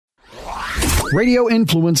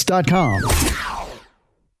radioinfluence.com.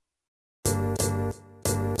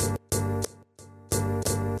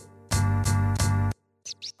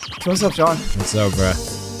 What's up, Sean? What's up, bro?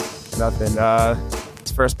 Nothing.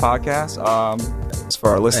 It's first podcast. It's for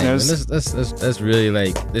our listeners. Hey, man, let's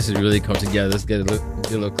really this has really come together. Let's get a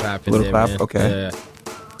little clap in there, man. Okay.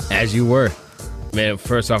 As you were, man.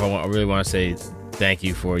 First off, I really want to say thank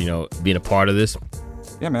you for being a part of this.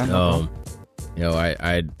 Yeah, man.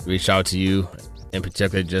 I reached out to you in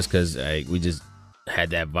particular just because we just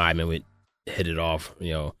had that vibe and we hit it off.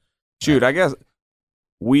 Shoot, I guess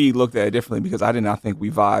we looked at it differently because I did not think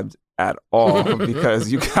we vibed at all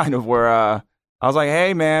because you kind of were. I was like,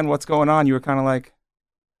 "Hey, man, what's going on?" You were kind of like,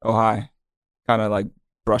 "Oh, hi," kind of like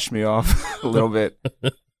brushed me off a little bit.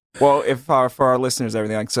 Well, for our listeners,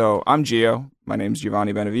 everything so I'm Gio. My name's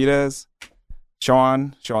Giovanni Benavidez.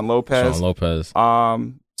 Sean Lopez.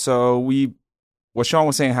 So what Sean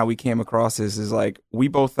was saying, how we came across this is like we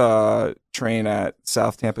both train at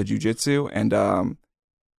South Tampa Jiu-Jitsu, and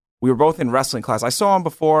we were both in wrestling class. I saw him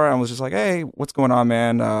before and was just like, "Hey, what's going on,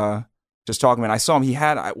 man?" Just talking, man. I saw him. He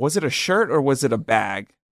had, was it a shirt or was it a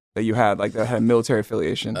bag that you had, like that had a military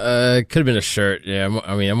affiliation? It could have been a shirt. Yeah,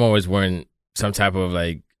 I'm always wearing some type of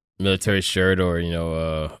like military shirt or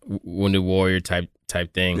Wounded Warrior type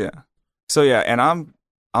thing. Yeah. So yeah, and I'm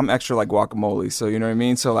extra like guacamole. So you know what I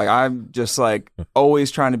mean. So like I'm just like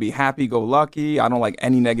always trying to be happy go lucky. I don't like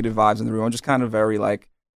any negative vibes in the room. I'm just kind of very like,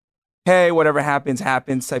 hey, whatever happens type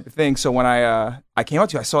of thing. So when I came out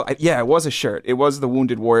to you, I saw, it was a shirt. It was the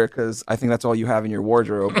Wounded Warrior because I think that's all you have in your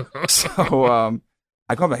wardrobe. So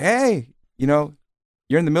I come like, hey, you're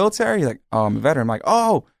in the military? You're like, oh, I'm a veteran. I'm like,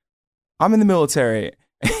 oh, I'm in the military.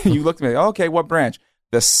 And you looked at me like, okay, what branch?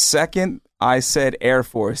 The second I said Air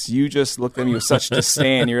Force, you just looked at me with such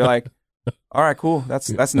disdain. You're like, all right, cool. That's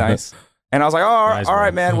nice. And I was like, oh, nice, all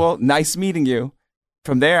right, man. Well, nice meeting you.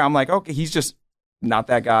 From there, I'm like, okay, he's just not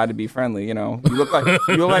that guy to be friendly, You look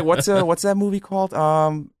like what's that movie called? With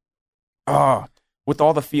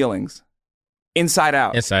all the feelings, Inside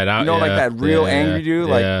Out. Inside Out. Like that real angry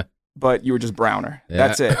dude, but you were just browner. Yeah.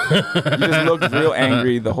 That's it. You just looked real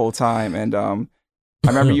angry the whole time. And I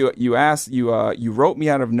remember you wrote me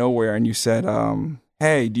out of nowhere and you said,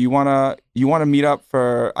 "Hey, do you wanna meet up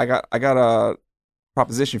for? I got a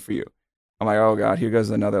proposition for you." I'm like, oh God, here goes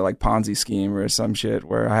another like Ponzi scheme or some shit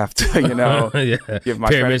where I have to, give my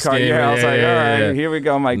credit card. Yeah, I was like, all right, here we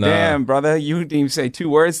go. I'm like, damn, brother, you didn't even say two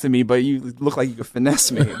words to me, but you look like you could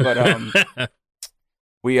finesse me. But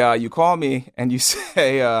you call me and you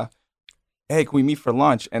say, hey, can we meet for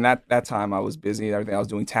lunch? And that time I was busy and everything. I was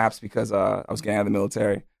doing taps because I was getting out of the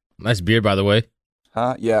military. Nice beard, by the way.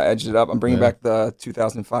 Huh? Yeah, edged it up. I'm bringing back the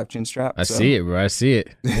 2005 chin strap. I see it, bro. I see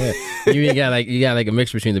it. Yeah. you got like a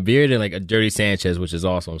mix between the beard and like a Dirty Sanchez, which is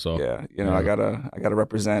awesome. So yeah, I gotta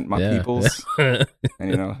represent my peoples,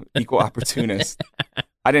 and equal opportunist.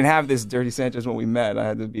 I didn't have this Dirty Sanchez when we met. I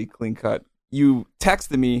had to be clean cut. You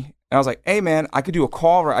texted me, and I was like, "Hey, man, I could do a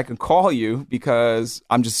call. I can call you because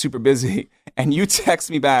I'm just super busy." And you text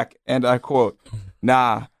me back, and I quote,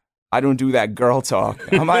 "Nah, I don't do that girl talk."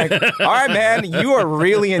 I'm like, all right, man, you are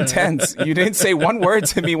really intense. You didn't say one word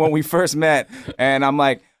to me when we first met. And I'm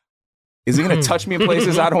like, is he going to touch me in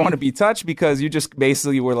places I don't want to be touched? Because you just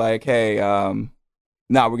basically were like, hey, we're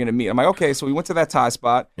going to meet. I'm like, okay. So we went to that Thai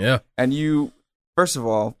spot. Yeah. And you, first of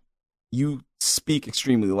all, you speak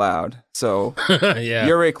extremely loud. So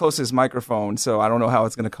you're very close to this microphone. So I don't know how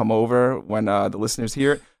it's going to come over when the listeners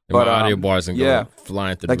hear it. But audio bars and go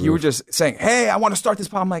flying through the roof. You were just saying, "Hey, I want to start this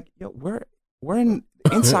pod." I'm like, "Yo, we're in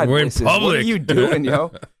inside we're voices. In public. What are you doing,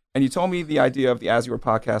 yo?" And you told me the idea of the As You Were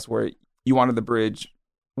podcast, where you wanted the bridge.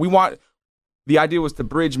 The idea was to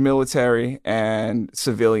bridge military and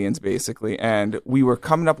civilians, basically. And we were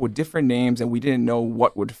coming up with different names, and we didn't know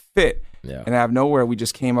what would fit. Yeah. And out of nowhere, we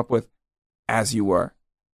just came up with As You Were,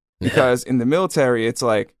 because in the military, it's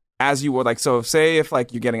like as you were. Like, so say if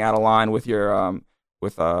like you're getting out of line with your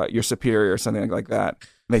superior or something like that,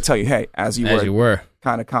 and they tell you, hey, as you were,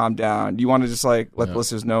 kind of calm down. Do you want to just like let the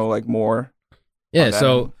listeners know like more? Yeah,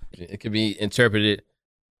 so it could be interpreted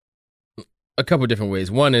a couple different ways.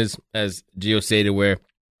 One is, as Gio stated, where,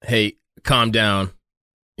 hey, calm down,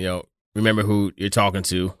 remember who you're talking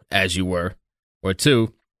to, as you were. Or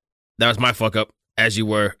two, that was my fuck up, as you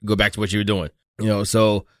were, go back to what you were doing.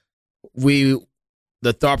 So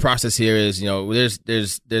the thought process here is,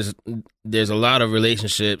 there's a lot of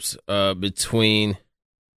relationships between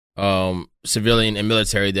civilian and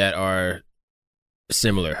military that are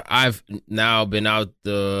similar. I've now been out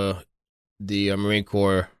the Marine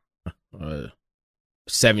Corps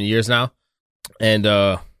 7 years now, and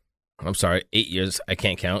I'm sorry, 8 years. I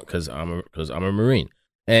can't count because I'm a Marine,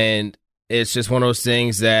 and it's just one of those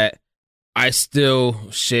things that I still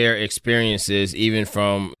share experiences even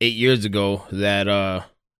from 8 years ago that are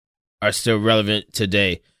still relevant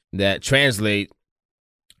today, that translate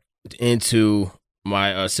into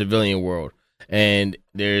my civilian world. And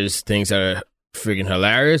there's things that are freaking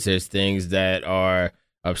hilarious. There's things that are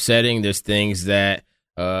upsetting. There's things that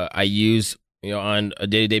I use, on a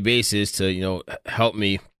day-to-day basis to, help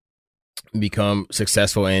me become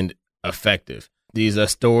successful and effective. These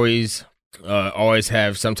stories always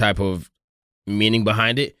have some type of meaning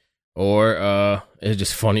behind it, or it's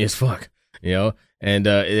just funny as fuck, And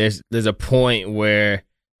there's a point where,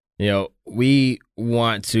 we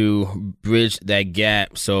want to bridge that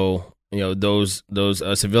gap. So, those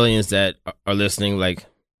civilians that are listening, like,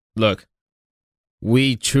 look,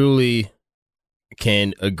 we truly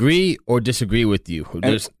can agree or disagree with you.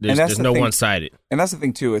 There's no one-sided. And that's the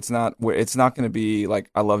thing too. It's not going to be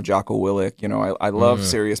like, I love Jocko Willink. I love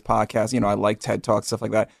serious podcasts. I like TED Talks, stuff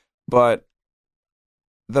like that. But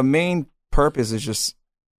the main purpose is just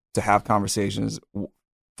to have conversations,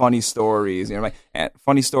 funny stories,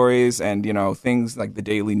 funny stories, and things like the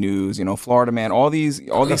daily news, Florida Man, all these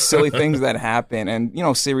silly things that happen,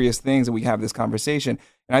 and serious things, and we have this conversation.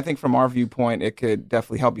 And I think from our viewpoint, it could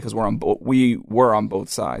definitely help because we were on both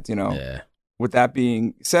sides. Yeah. With that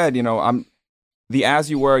being said, I'm the as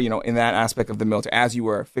you were, in that aspect of the military, as you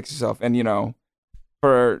were, fix yourself, and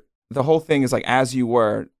for the whole thing is like as you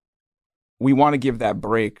were. We want to give that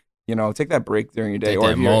break, take that break during your day. Take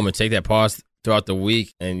that moment, take that pause throughout the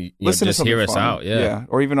week and listen just hear us out. Yeah.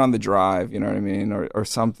 Or even on the drive, you know what I mean? Or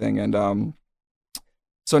something. And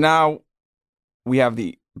so now we have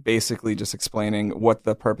basically just explaining what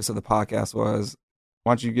the purpose of the podcast was.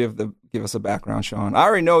 Why don't you give us a background, Sean? I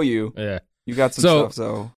already know you. Yeah. You got some stuff,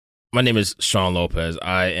 so. My name is Sean Lopez.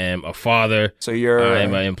 I am a father. So I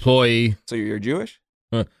am an employee. So you're Jewish?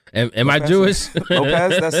 Am I Jewish?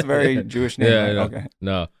 Lopez? That's a very Jewish name. Yeah, right? Okay.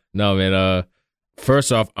 No, man.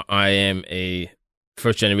 First off, I am a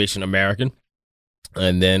first-generation American.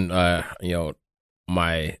 And then,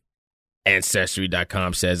 my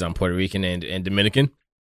Ancestry.com says I'm Puerto Rican and Dominican.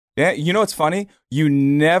 Yeah, it's funny? You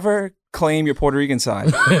never claim your Puerto Rican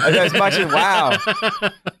side. As much as, wow.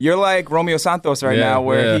 You're like Romeo Santos now,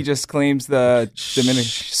 where he just claims the Dominican.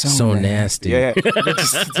 So nasty. Yeah.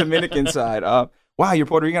 Just Dominican side. Wow, you're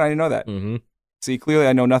Puerto Rican? I didn't know that. Mm-hmm. See, clearly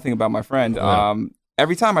I know nothing about my friend. Yeah.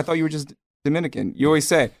 Every time I thought you were just Dominican. You always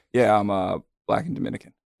say, yeah, I'm Black and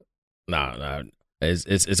Dominican. No.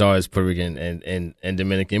 It's always Puerto Rican and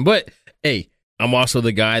Dominican. But, hey, I'm also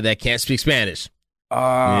the guy that can't speak Spanish.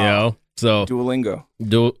 So Duolingo.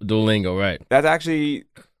 Duolingo, right. That actually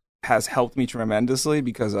has helped me tremendously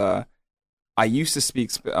because I used to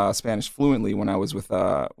speak Spanish fluently when I was with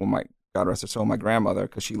my God rest her soul, my grandmother,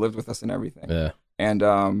 because she lived with us and everything. Yeah.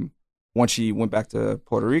 And once she went back to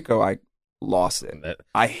Puerto Rico, I lost it.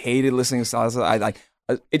 I hated listening to salsa.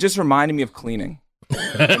 It just reminded me of cleaning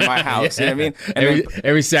in my house. You know what I mean? And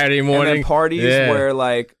every Saturday morning. And then parties where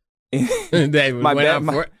like they went on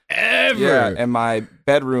forever. Yeah, and my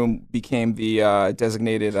bedroom became the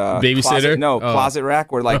designated babysitter. Closet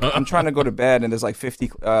rack where like I'm trying to go to bed and there's like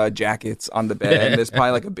 50 jackets on the bed and there's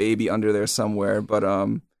probably like a baby under there somewhere. But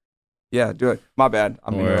yeah, do it. My bad.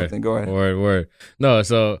 I'm interrupting. Go ahead. Word. No,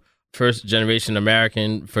 so first generation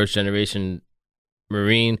American, first generation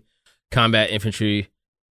Marine, combat infantry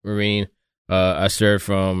Marine. I served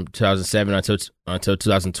from 2007 until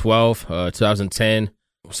 2012, 2010.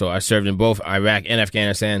 So I served in both Iraq and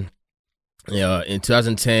Afghanistan. In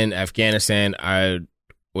 2010, Afghanistan, I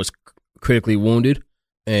was critically wounded,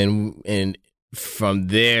 and from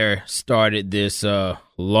there started this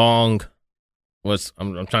long.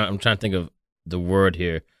 I'm trying to think of the word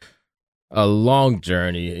here. A long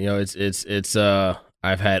journey. It's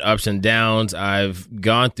I've had ups and downs. I've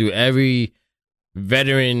gone through every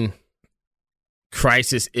veteran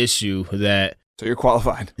crisis issue that. So you're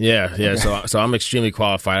qualified. Yeah. Okay. So I'm extremely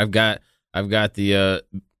qualified. I've got the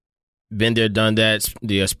been there, done that.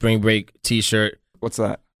 The spring break T-shirt. What's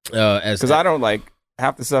that? Because I don't like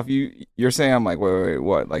half the stuff you're saying. I'm like, wait,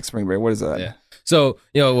 what? Like spring break? What is that? Yeah. So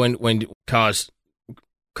when college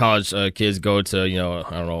kids go to I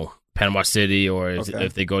don't know, Panama City, or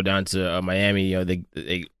if they go down to Miami,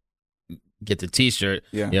 they get the T-shirt.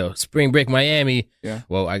 Yeah. Spring break Miami. Yeah.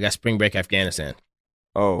 Well, I got spring break Afghanistan.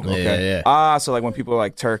 Oh, okay. Yeah. So like when people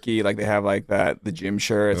like Turkey, like they have like the gym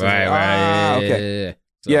shirts. Right. Okay. Yeah.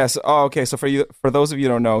 So. Yes. Oh, okay. So for those of you who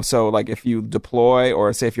don't know, so like if you deploy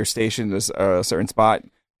or say if you're stationed at a certain spot,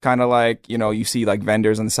 kind of like, you know, you see like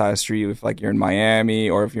vendors on the side of the street if like you're in Miami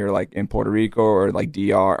or if you're like in Puerto Rico or like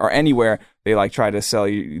DR or anywhere, they like try to sell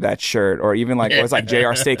you that shirt, or even like what's like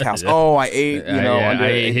JR Steakhouse. Oh, I ate, you know, I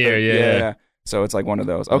ate here. Yeah. So it's like one of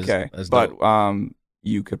those. Okay, that's but dope.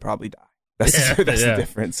 You could probably die. That's the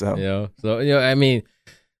difference. So I mean,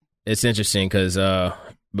 it's interesting because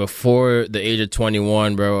before the age of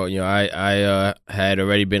 21, bro, you know, I had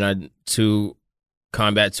already been on 2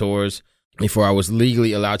 combat tours before I was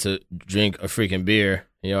legally allowed to drink a freaking beer.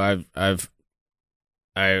 You know,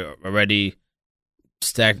 I already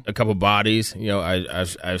stacked a couple bodies. You know,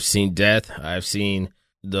 I've seen death. I've seen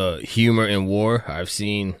the humor in war. I've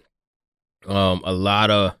seen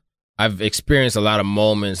I've experienced a lot of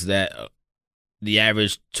moments that the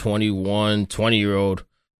average 20-year-old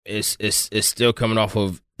is still coming off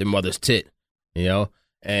of their mother's tit, you know?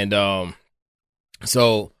 And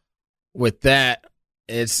so with that,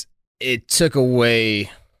 it took away,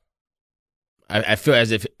 I feel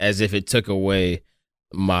as if it took away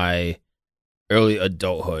my early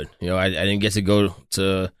adulthood. You know, I didn't get to go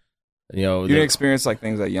to, you know, you didn't experience like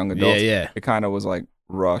things that young adults. Yeah. It kind of was like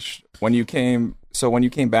rushed when you came. So when you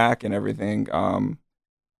came back and everything,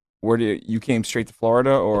 where did you came straight to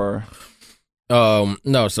Florida or?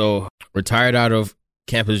 No, so retired out of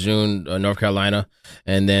Camp Lejeune, North Carolina,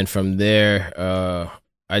 and then from there,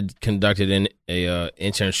 I conducted an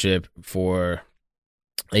internship for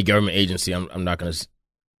a government agency. I'm not gonna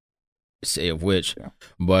say of which,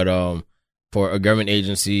 but for a government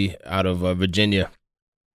agency out of Virginia,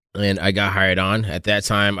 and I got hired on. At that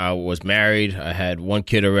time, I was married. I had 1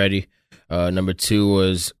 kid already. Number 2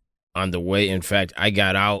 was on the way. In fact, I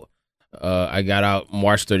got out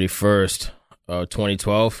March 31st,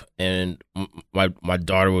 2012, and my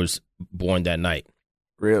daughter was born that night.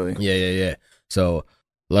 Really? Yeah. So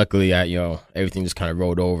luckily, everything just kind of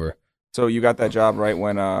rolled over. So you got that job right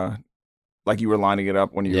when, like you were lining it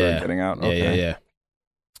up when you were getting out? Okay. Yeah.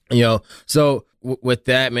 You know, so with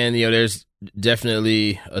that, man, you know, there's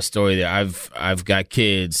definitely a story there. I've got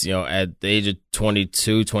kids, you know, at the age of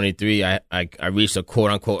 22, 23, I reached a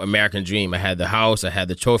quote unquote American dream. I had the house, I had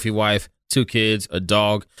the trophy wife, 2 kids, a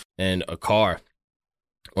dog, and a car,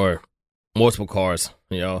 or multiple cars,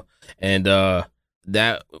 you know, and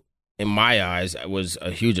that in my eyes was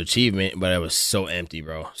a huge achievement, but it was so empty,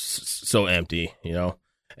 bro, so empty, you know,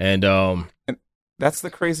 and that's the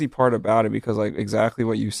crazy part about it, because like exactly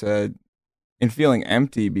what you said, in feeling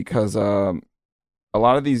empty, because a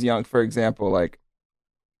lot of these young, for example, like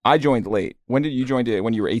I joined late. When did you join it?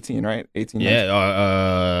 When you were 18, right? 18. Yeah.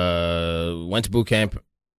 Went to boot camp,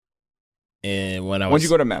 and when did you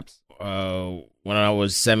go to MEPS? When I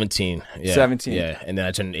was 17. Yeah. 17. Yeah, and then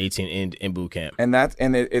I turned 18 in boot camp. And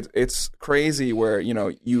it's crazy where, you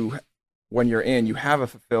know, when you're in, you have a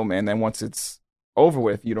fulfillment, and then once it's over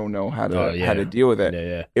with, you don't know how to deal with it.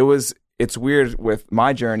 Yeah. It's weird with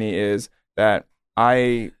my journey is that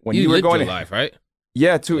when you were going your life, right?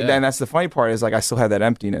 Yeah, and that's the funny part is like I still had that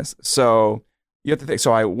emptiness. So you have to think.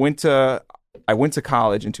 So I went to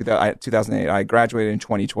college in 2008. I graduated in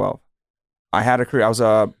 2012. I had a career. I was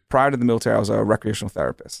prior to the military, I was a recreational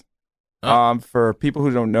therapist. Oh. For people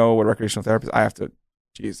who don't know what recreational therapist,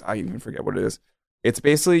 I even forget what it is. It's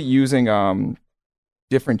basically using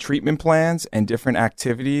different treatment plans and different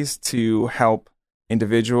activities to help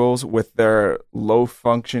individuals with their low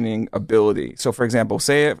functioning ability. So for example,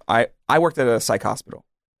 say if I worked at a psych hospital.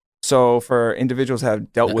 So for individuals who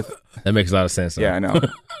have dealt with that makes a lot of sense. Yeah, I know.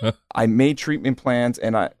 I made treatment plans,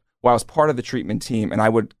 and I was part of the treatment team, and I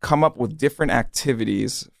would come up with different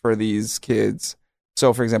activities for these kids.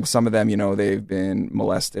 So for example, some of them, you know, they've been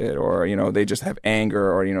molested, or, you know, they just have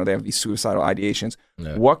anger, or, you know, they have these suicidal ideations.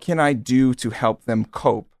 Yeah. What can I do to help them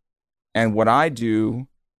cope? And what I do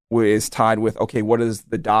is tied with, okay, what does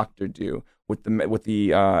the doctor do with the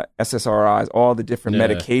SSRIs, all the different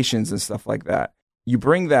medications and stuff like that. You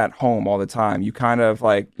bring that home all the time. You kind of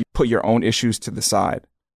like you put your own issues to the side.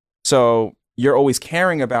 So you're always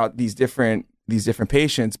caring about these different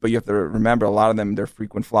patients, but you have to remember a lot of them, they're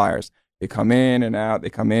frequent flyers. They come in and out,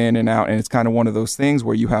 and it's kind of one of those things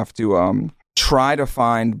where you have to try to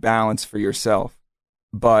find balance for yourself.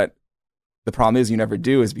 But the problem is you never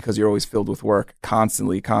do, is because you're always filled with work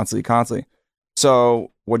constantly.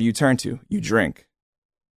 So what do you turn to? You drink.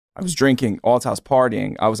 I was drinking all the time. I was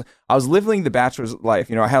partying. I was living the bachelor's life.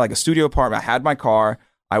 You know, I had like a studio apartment. I had my car.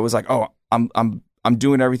 I was like, oh, I'm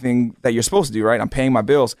doing everything that you're supposed to do, right? I'm paying my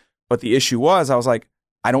bills. But the issue was, I was like,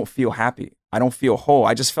 I don't feel happy. I don't feel whole.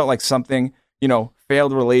 I just felt like something, you know,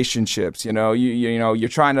 failed relationships. You know, you know, you're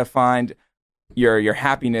trying to find your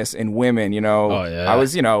happiness in women. You know, I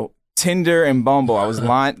was, you know, Tinder and Bumble. I was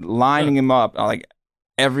lining him up.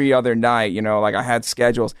 every other night. You know, like I had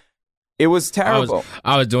schedules. It was terrible.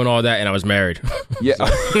 I was doing all that, and I was married. Yeah.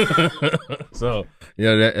 So you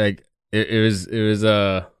know that like it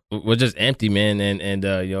was just empty, man, and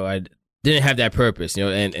you know I didn't have that purpose, you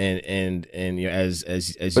know, and you know as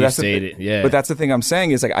you stated, yeah. But that's the thing I'm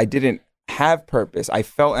saying is like I didn't have purpose. I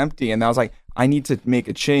felt empty, and I was like, I need to make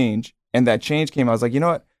a change, and that change came. I was like, you know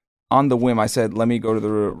what? On the whim, I said, let me go to the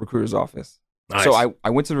recruiter's office. Nice. So I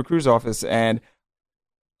went to the recruiter's office, and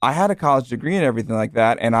I had a college degree and everything like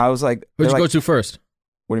that, and I was like, who'd you go to first?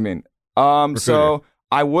 What do you mean? Recruiter. So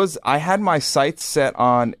I had my sights set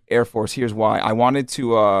on Air Force. Here's why. I wanted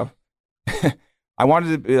to I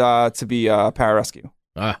wanted to be pararescue.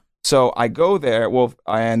 So I go there. Well,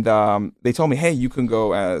 and they told me, hey, you can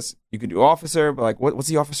do officer, but like what's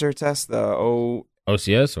the officer test? The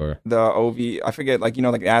OCS or the OV? I forget. Like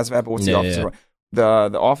like ASVAB, but what's the officer? Yeah.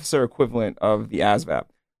 The officer equivalent of the ASVAB.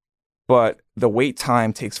 But the wait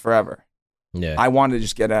time takes forever. Yeah. I wanted to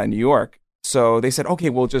just get out of New York. So they said, okay,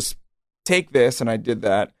 we'll just take this. And I did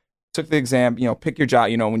that. Took the exam, pick your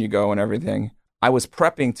job, when you go and everything. I was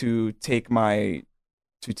prepping to take my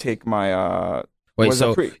wait,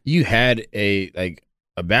 so you had a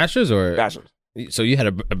bachelor's or bachelor's? So you had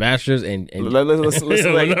a bachelor's and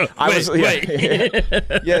listen, wait.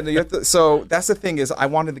 So that's the thing is I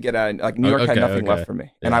wanted to get out. Like New York had nothing left for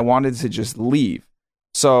me, and I wanted to just leave.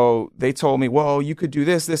 So they told me, well, you could do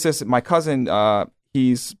this. My cousin,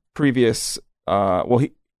 he's previous.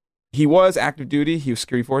 He was active duty. He was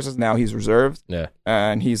security forces. Now he's reserved. Yeah,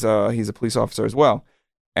 and he's a police officer as well.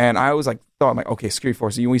 And I was thought okay, security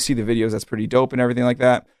forces. We see the videos. That's pretty dope and everything like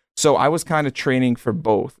that. So I was kind of training for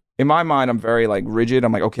both. In my mind, I'm very rigid.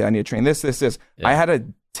 I'm like, okay, I need to train this. Yeah. I had a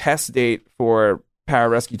test date for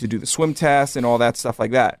pararescue to do the swim test and all that stuff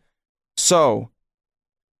like that. So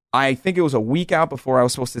I think it was a week out before I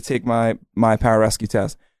was supposed to take my pararescue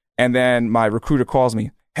test. And then my recruiter calls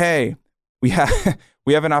me, hey, we have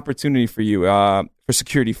an opportunity for you for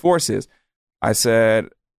security forces. I said,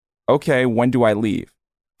 okay, when do I leave?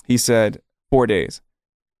 He said, 4 days.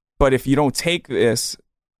 But if you don't take this,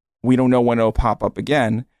 we don't know when it'll pop up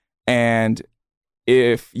again. And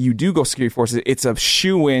if you do go security forces, it's a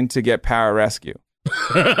shoo-in to get pararescue.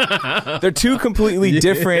 They're two completely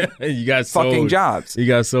different fucking jobs. You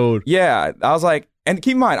got sold. Yeah. I was like, and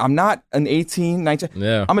keep in mind, I'm not an 18, 19.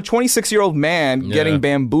 Yeah. I'm a 26-year-old man getting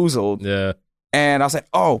bamboozled. Yeah. And I was like,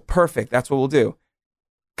 oh, perfect. That's what we'll do.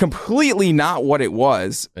 Completely not what it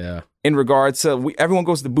was. Yeah. In regards to, everyone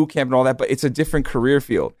goes to boot camp and all that, but it's a different career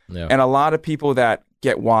field. Yeah. And a lot of people that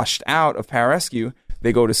get washed out of pararescue,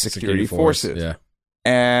 they go to security forces. Yeah.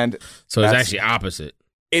 And so it's actually opposite.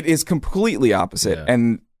 It is completely opposite. Yeah.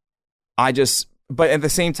 And but at the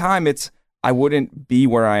same time, I wouldn't be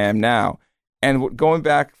where I am now. And going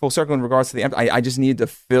back full circle in regards to the empty, I just needed to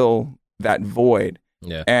fill that void.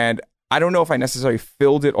 Yeah. And I don't know if I necessarily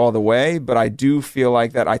filled it all the way, but I do feel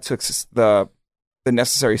like that I took the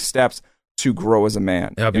necessary steps to grow as a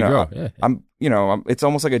man. Help you grow. Yeah. It's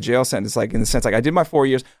almost like a jail sentence, in the sense, I did my 4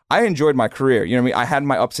 years. I enjoyed my career. You know what I mean? I had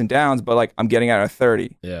my ups and downs, but I'm getting out at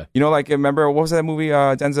 30. Yeah. Remember, what was that movie,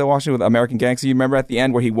 Denzel Washington with American Gangster? You remember at the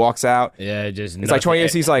end where he walks out? Yeah, it's like 20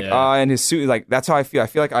 years. He's in his suit. That's how I feel. I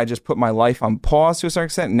feel like I just put my life on pause to a certain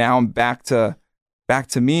extent. Now I'm back to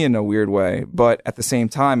me in a weird way. But at the same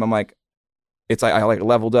time, I'm like, it's I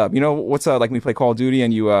leveled up. What's when we play Call of Duty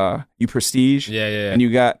and you prestige? Yeah. And you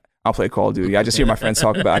got, I'll play Call of Duty. I just hear my friends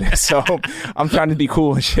talk about it, so I'm trying to be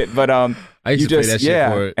cool and shit. But I used to play that shit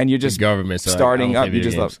for and you're just government so starting up. You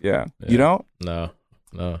just love, You don't? No.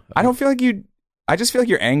 I don't feel like you. I just feel like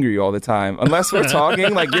you're angry all the time. Unless we're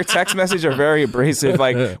talking, your text messages are very abrasive.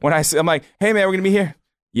 When I'm like, hey man, we're gonna be here.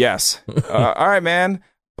 Yes. All right, man.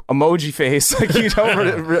 Emoji face.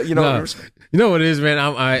 No. You know what it is, man?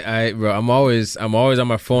 Bro, I'm always on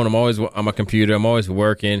my phone. I'm always on my computer. I'm always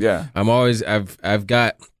working. Yeah. I've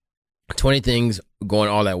got 20 things going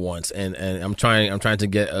all at once, and I'm trying to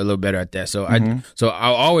get a little better at that. So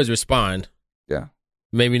I'll always respond. Yeah.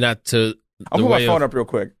 Maybe not to. I'll put my phone up real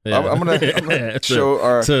quick. Yeah. I'm gonna show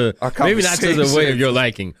our maybe not to the way of your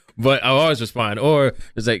liking, but I'll always respond. Or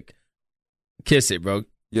it's kiss it, bro.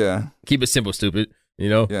 Yeah. Keep it simple, stupid.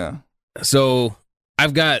 Yeah. So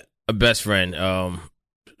I've got a best friend.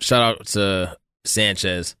 Shout out to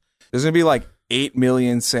Sanchez. There's gonna be 8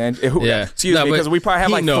 million Sanchez. Yeah. Excuse me, because we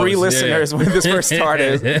probably have 3 listeners when this first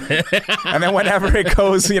started, and then whenever it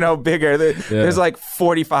goes, bigger, there's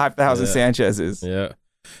 45,000 Sanchez's. Yeah.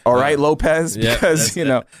 All right, Lopez. Because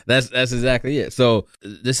that's exactly it. So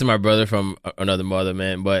this is my brother from another mother,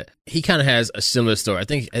 man, but he kind of has a similar story. I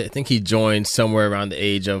think he joined somewhere around the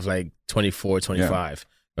age of 24, 25,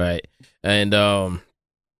 right? And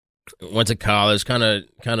went to college, kind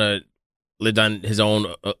of lived on his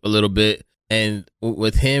own a little bit. And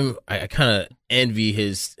with him, I kind of envy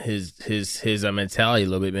his mentality a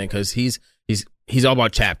little bit, man, because he's all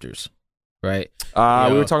about chapters, right? We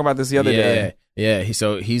were talking about this the other day. Yeah. He's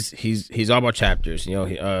all about chapters.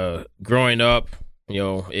 Growing up,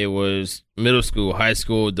 it was middle school, high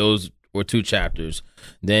school. Those were 2 chapters.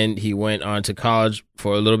 Then he went on to college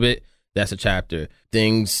for a little bit. That's a chapter.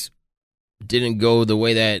 Things didn't go the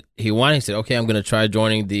way that he wanted. He said, "Okay, I'm going to try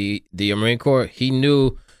joining the Marine Corps." He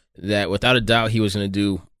knew that without a doubt he was going to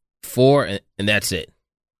do 4 and that's it.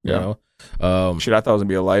 You know? Shit, I thought it was gonna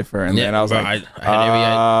be a lifer, and then I was like,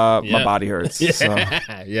 my body hurts. Yeah. So.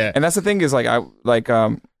 Yeah. And that's the thing is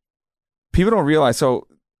people don't realize. So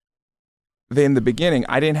in the beginning,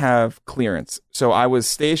 I didn't have clearance, so I was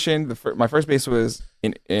stationed. My first base was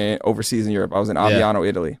in overseas in Europe. I was in Aviano,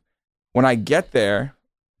 Italy. When I get there,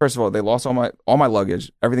 first of all, they lost all my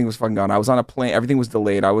luggage. Everything was fucking gone. I was on a plane. Everything was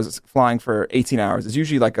delayed. I was flying for 18 hours. It's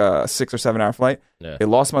usually like a 6 or 7 hour flight. Yeah. They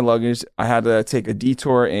lost my luggage. I had to take a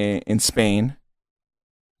detour in Spain.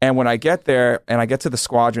 And when I get there and I get to the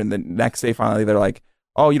squadron the next day, finally, they're like,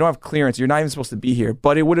 "Oh, you don't have clearance. You're not even supposed to be here."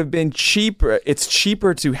 But it would have been cheaper. It's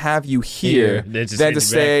cheaper to have you here than to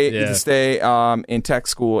stay in tech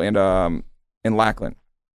school and in Lackland.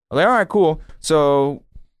 I'm like, "All right, cool. So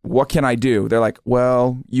what can I do?" They're like,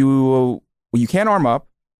 "Well, you can't arm up.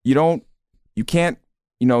 You can't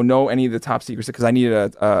know any of the top secrets because I need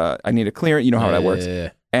a clearance. You know how that works." Yeah.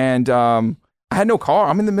 And I had no car.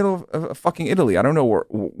 I'm in the middle of fucking Italy. I don't know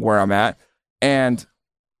where I'm at. And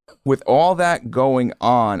with all that going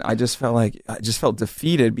on, I just felt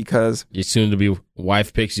defeated because your soon-to-be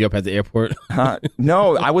wife picks you up at the airport.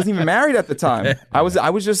 No, I wasn't even married at the time. I thought I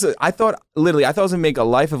was gonna make a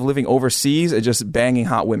life of living overseas and just banging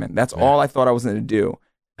hot women. That's all I thought I was gonna do.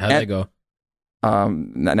 How'd that go?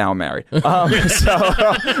 Now I'm married. But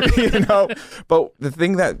the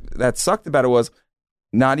thing that sucked about it was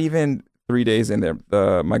not even 3 days in there,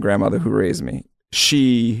 my grandmother who raised me,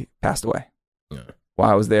 she passed away. Yeah. While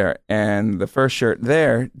I was there, and the first shirt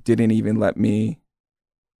there didn't even let me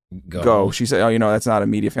go. She said, "Oh, that's not a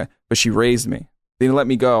media fan," but she raised me. They didn't let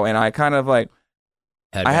me go, and I kind of I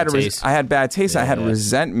had bad taste. Yeah. I had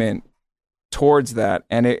resentment towards that,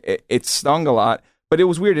 and it stung a lot. But it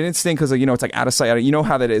was weird. It didn't sting because it's like out of sight. You know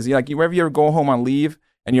how that is. Whenever you ever go home on leave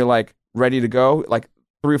and you're like ready to go, like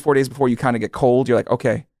 3 or 4 days before you kind of get cold, you're like,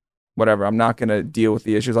 okay, whatever. I'm not gonna deal with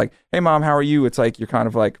the issues. Like, hey mom, how are you? It's like you're kind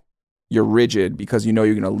of like. You're rigid because you're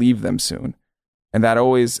going to leave them soon. And that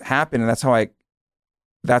always happened. And that's how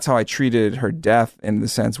I treated her death in the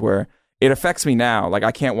sense where it affects me now. Like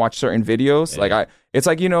I can't watch certain videos. Yeah. It's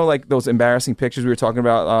like, like those embarrassing pictures we were talking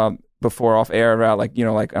about before off air about like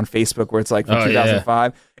on Facebook where it's like from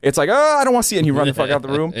 2005. Yeah. It's like, oh, I don't want to see it. And you run the fuck out the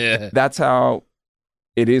room. Yeah. That's how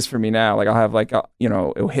it is for me now. Like I'll have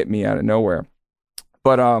it'll hit me out of nowhere.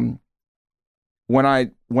 But, when I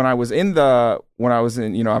was in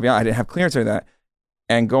Aviano, I didn't have clearance or that.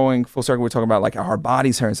 And going full circle, we're talking about like how our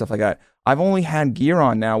bodies hurt and stuff like that. I've only had gear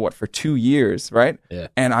on now, for 2 years, right? Yeah.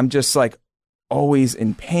 And I'm just like always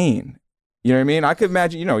in pain. You know what I mean? I could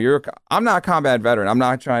imagine, I'm not a combat veteran. I'm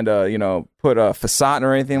not trying to, put a facade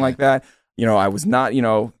or anything like that. I was not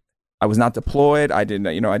deployed. I did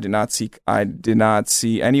not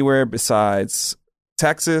see anywhere besides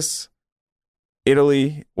Texas,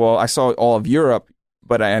 Italy. Well, I saw all of Europe,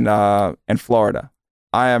 and Florida.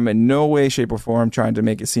 I am in no way, shape, or form trying to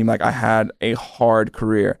make it seem like I had a hard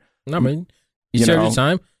career. No, man, you served your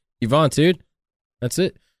time. You volunteered. That's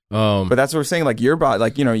it. But that's what we're saying. Like your body,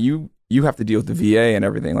 like you have to deal with the VA and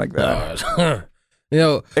everything like that.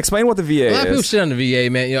 Explain what the VA is. A lot of people shit on the VA,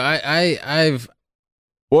 man. I've.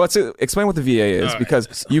 Well, explain what the VA is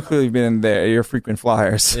because you've clearly been there. You're a frequent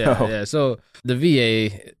flyer. So. Yeah. So the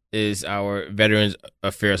VA is our Veterans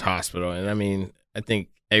Affairs Hospital, and I mean, I think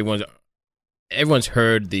everyone's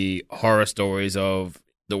heard the horror stories of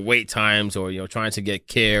the wait times, or trying to get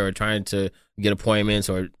care, or trying to get appointments,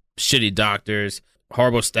 or shitty doctors,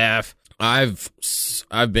 horrible staff. I've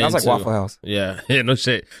been. Sounds like to, Waffle House. Yeah, no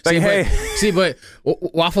shit. Like, but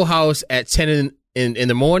Waffle House at 10 in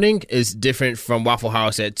the morning is different from Waffle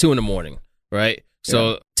House at 2 in the morning, right?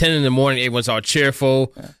 So 10 in the morning, everyone's all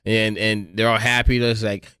cheerful and they're all happy. It's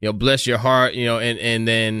like, bless your heart, and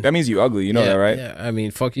then that means you ugly, that, right? Yeah, I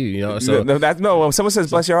mean, fuck you, So when someone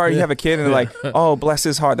says bless your heart, you have a kid and they're like, oh, bless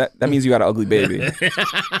his heart. That means you got an ugly baby.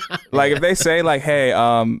 Like if they say like, hey,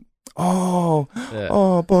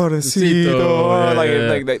 pobrecito, like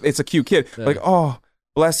it's a cute kid. Like, oh,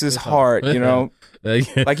 bless his heart,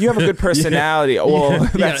 like you have a good personality. Well,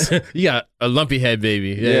 you got a lumpy head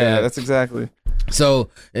baby. Yeah, that's exactly. So,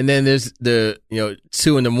 and then there's the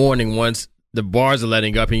 2 a.m. once the bars are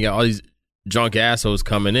letting up, and you got all these drunk assholes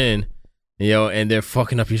coming in, and they're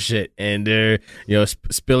fucking up your shit, and they're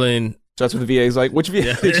spilling. That's what the VA is like. Which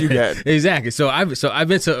VA did you get? Exactly. So I've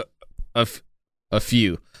been to a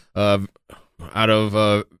few. Out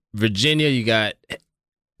of Virginia, you got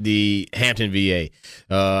the Hampton VA.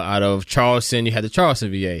 Out of Charleston, you had the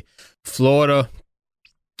Charleston VA. Florida,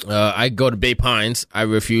 I go to Bay Pines. I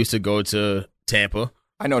refuse to go to Tampa.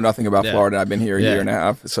 I know nothing about Florida. I've been here a year and a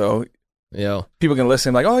half, so people can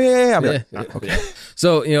listen like, oh yeah. I'm like, okay.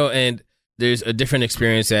 So and there's a different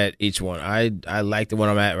experience at each one. I like the one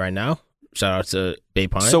I'm at right now. Shout out to Bay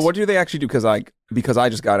Pines. So what do they actually do? Because I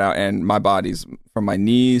just got out and my body's from my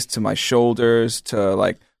knees to my shoulders to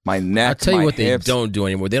like my neck. I'll tell you what hips. they don't do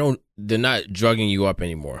anymore. They're not drugging you up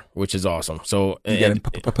anymore, which is awesome. So paid,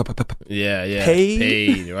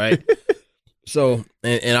 right? So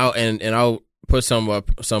I'll put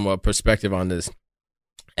some perspective on this.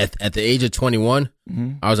 At the age of 21,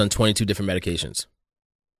 I was on 22 different medications.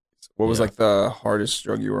 What was like the hardest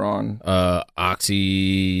drug you were on?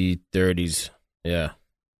 Oxy 30s. Yeah.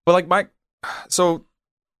 But like so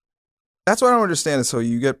that's what I don't understand. So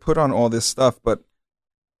you get put on all this stuff, but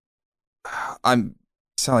I'm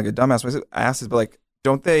sound like a dumbass. But asses, but like,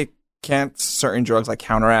 can't certain drugs like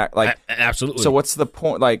counteract? Like, absolutely. So what's the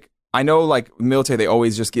point? Like, I know like military, they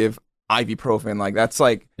always just give ibuprofen. Like that's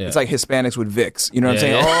like it's like Hispanics with Vicks. You know what I'm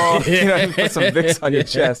saying? Oh, put some Vicks on your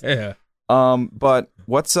chest. Yeah. But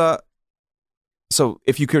what's so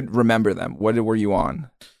if you could remember them, what were you on?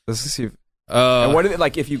 Let's see. And what did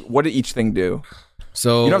what did each thing do?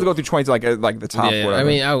 So you don't have to go through 20 like the top. Yeah, whatever. I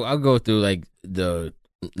mean, I'll go through like the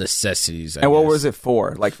necessities. And what was it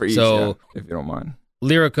for? Like for each? So if you don't mind.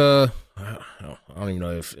 Lyrica. I don't even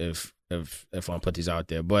know if I'll put these out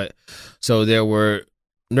there, but so there were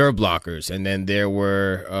nerve blockers, and then there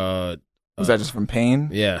were. Was that just from pain?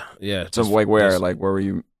 Yeah. So like where? Like where were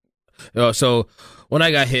you? So when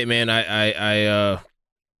I got hit, man, I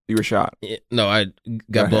you were shot. No, I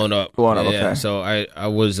got blown up. Blown up. Yeah, okay. So I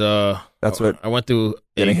was. That's what I went through.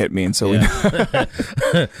 Getting hit means. So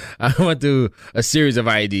I went through a series of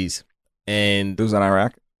IEDs, and it was in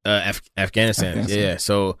Iraq, Afghanistan. Yeah.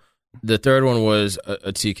 So the third one was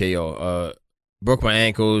a TKO. Broke my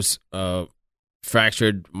ankles.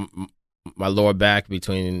 Fractured my lower back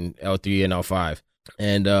between L3 and L5,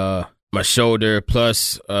 and my shoulder,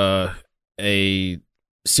 plus a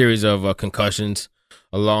series of concussions,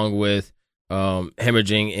 along with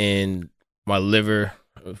hemorrhaging in my liver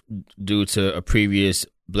due to a previous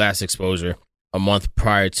blast exposure a month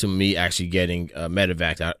prior to me actually getting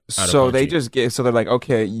medevac out of So country. they just get, so they're like,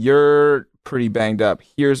 okay, you're pretty banged up.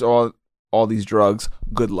 Here's all these drugs.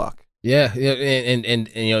 Good luck. Yeah, and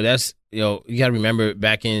that's you got to remember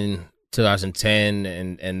back in 2010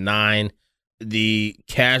 and 9, the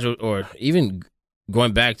casual, or even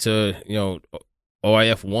going back to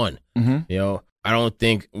OIF 1. Mm-hmm. I don't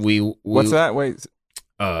think we what's that? Wait,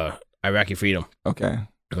 Iraqi freedom. Okay,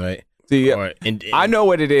 right. See, I know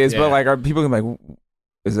what it is, but like, are people gonna be like,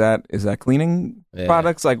 is that cleaning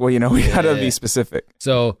products? Like, well, we gotta be specific.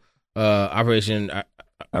 So, Operation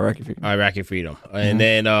Iraqi Freedom, and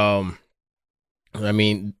then I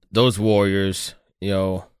mean, those warriors,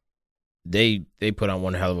 they put on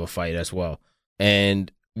one hell of a fight as well,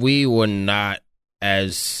 and we were not,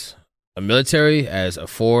 as a military, as a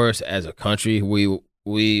force, as a country,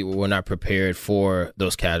 we were not prepared for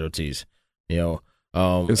those casualties. It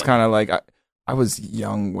was kind of like I was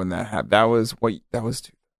young when that happened. That was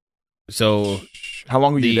So how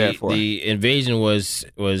long were you there for? The invasion was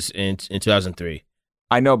in 2003.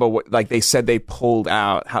 I know, but like they said, they pulled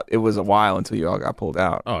out. It was a while until you all got pulled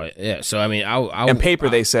out. Oh yeah. So I mean, on paper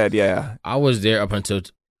they said, yeah. I was there up until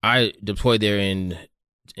I deployed there in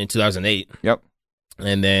 2008. Yep.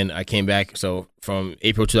 And then I came back. So from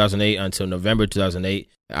April 2008 until November 2008,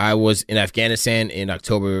 I was in Afghanistan in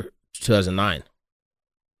October 2009.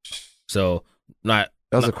 So that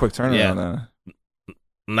was a quick turnaround. Yeah,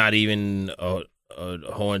 not even a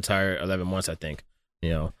whole entire 11 months, I think.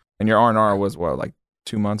 And your R&R was what, like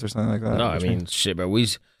 2 months or something like that? No, I mean, shit, but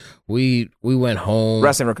we went home.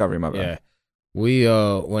 Rest and recovery, my bad. Yeah, we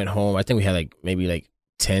went home. I think we had maybe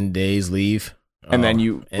 10 days leave. And then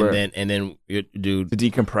you you do to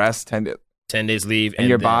decompress 10 days leave, and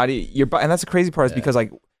your body, and that's the crazy part is because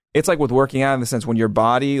it's like with working out in the sense when your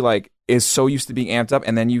body is so used to being amped up,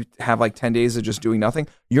 and then you have like 10 days of just doing nothing,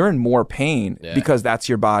 you're in more pain because that's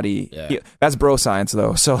your body. Yeah. That's bro science,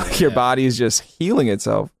 though. So like, your body is just healing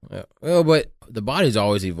itself. Yeah. Well, but the body's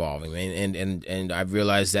always evolving, man, and I've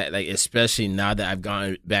realized that, like, especially now that I've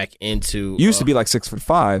gone back into. You used to be like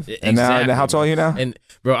 6'5", and now how tall are you now? And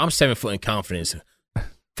bro, I'm 7 foot in confidence.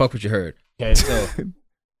 Fuck what you heard. Okay, so.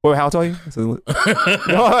 Wait, how tall are you?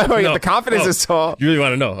 The confidence is tall. You really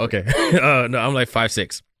want to know? Okay. No, I'm like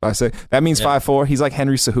 5'6". I say that means 5'4". He's like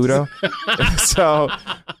Henry Cejudo. So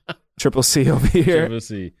triple C over here. Triple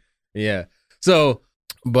C. Yeah. So,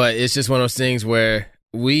 but it's just one of those things where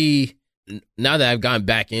now that I've gotten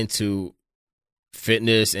back into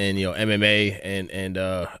fitness and MMA and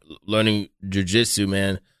learning jiu-jitsu,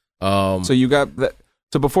 man. So you got that.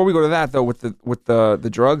 So before we go to that though, with the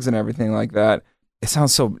drugs and everything like that. It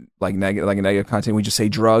sounds so like negative, like a negative content. We just say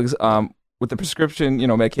drugs. With the prescription,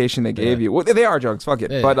 medication they gave you. Well, they are drugs. Fuck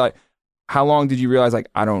it. Yeah. But like, how long did you realize like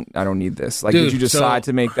I don't need this? Like, did you decide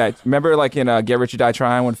to make that? Remember, like in Get Rich or Die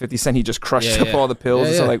Trying, when 50 Cent he just crushed up all the pills.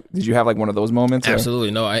 Yeah. So like, did you have like one of those moments? Absolutely.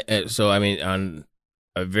 Or? No. I mean, on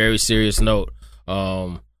a very serious note,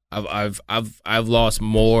 I've lost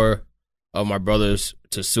more of my brothers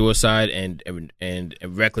to suicide and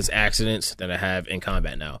reckless accidents than I have in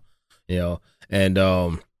combat now. And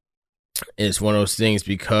it's one of those things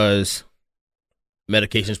because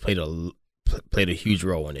medications played a huge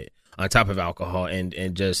role in it, on top of alcohol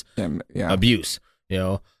and just abuse,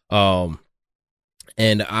 and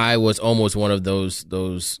I was almost one of those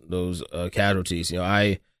casualties.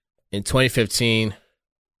 I in 2015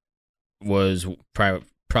 was probably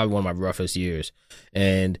one of my roughest years,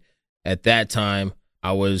 and at that time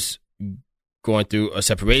I was going through a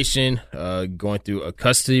separation, going through a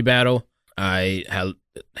custody battle. I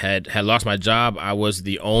had lost my job. I was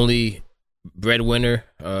the only breadwinner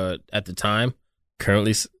at the time.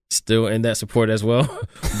 Currently, still in that support as well.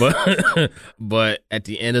 but at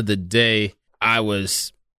the end of the day, I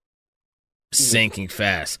was sinking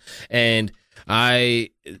fast, and I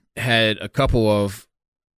had a couple of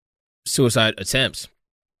suicide attempts.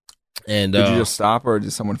 And did you just stop, or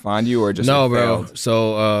did someone find you, or just no, bro?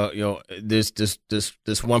 So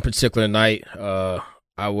this one particular night,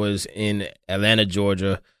 I was in Atlanta,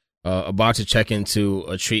 Georgia, about to check into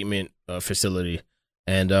a treatment facility,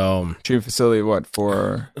 and treatment facility, what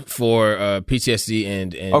for PTSD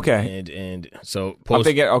and so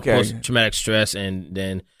post traumatic stress, and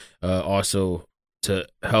then also to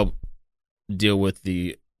help deal with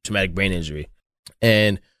the traumatic brain injury.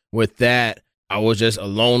 And with that, I was just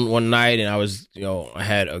alone one night, and I was, I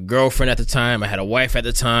had a girlfriend at the time, I had a wife at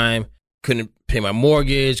the time, couldn't pay my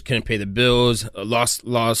mortgage, couldn't pay the bills, lost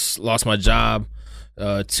my job,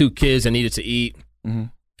 2 kids I needed to eat,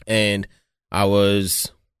 and I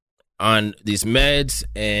was on these meds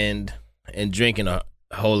and drinking a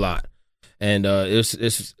whole lot, and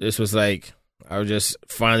this was like I was just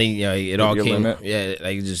finally, it all came, like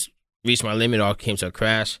it just reached my limit, it all came to a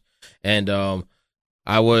crash, and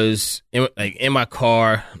I was in my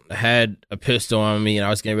car, I had a pistol on me, and I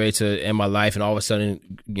was getting ready to end my life, and all of a sudden,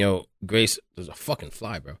 Grace, there's a fucking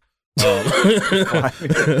fly, bro.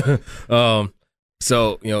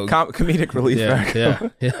 So comedic relief.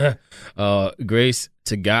 Yeah. Grace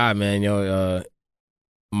to God, man.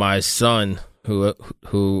 My son,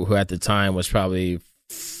 who at the time was probably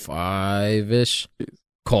 5-ish,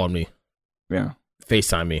 called me. Yeah.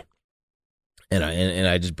 FaceTime me, and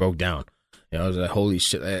I just broke down. I was like, holy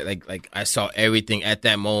shit! Like I saw everything at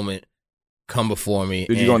that moment come before me.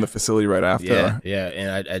 Did you go in the facility right after? Yeah.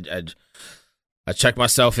 And I checked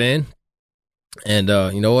myself in, and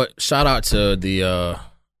you know what? Shout out to the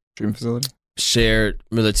treatment facility, Shared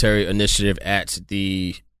Military Initiative at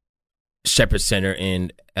the Shepherd Center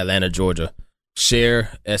in Atlanta, Georgia.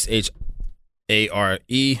 Share, SHARE,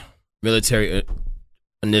 Military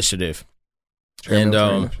Initiative, and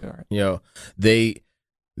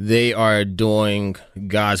they are doing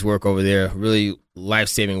God's work over there, really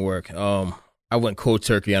life-saving work. I went cold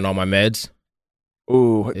turkey on all my meds.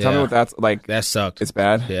 Ooh, tell me what that's like. That sucked. It's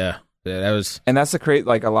bad. Yeah, that was. And that's the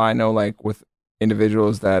like a lie I know, like with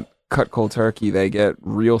individuals that cut cold turkey, they get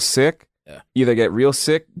real sick. Yeah. Either get real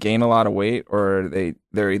sick, gain a lot of weight, or they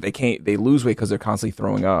lose weight because they're constantly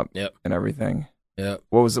throwing up. Yep. And everything. Yeah.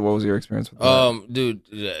 What was your experience with that? Dude,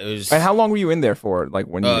 it was. And how long were you in there for? Like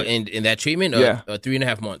when you in that treatment?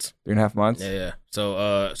 3.5 months. 3.5 months. Yeah.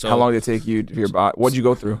 So how long did it take you to your body? What'd you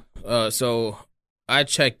go through? So I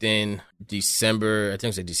checked in December. I think it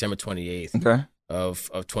was like December 28th. Okay. Of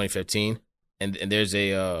 2015, and there's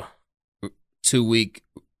a 2-week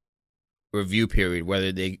review period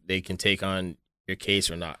whether they can take on your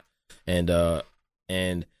case or not, and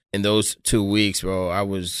in those 2 weeks, bro, I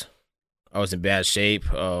was in bad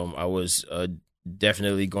shape. I was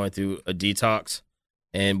definitely going through a detox,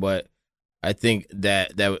 but I think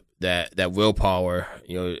that willpower,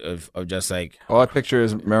 of just like all that picture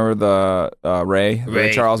is, remember the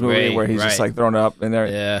Ray Charles movie where he's just like thrown up in there.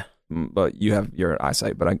 Yeah, but you have your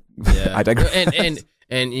eyesight. But yeah. I digress.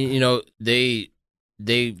 And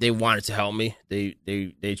they wanted to help me.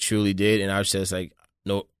 They truly did, and I was just like,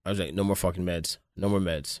 no. I was like, no more fucking meds. No more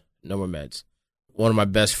meds. No more meds. One of my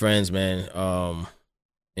best friends, man,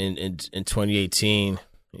 in 2018,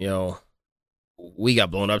 we got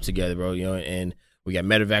blown up together, bro, and we got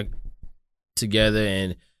medevac together,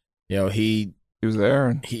 and, he was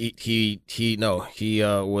there. He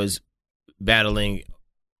was battling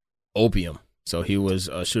opium. So he was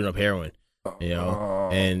shooting up heroin,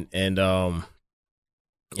 and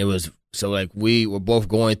it was, so like we were both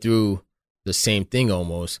going through the same thing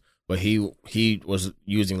almost, but he was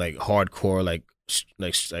using like hardcore, like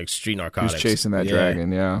street narcotics. He was chasing that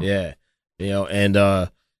dragon, yeah, and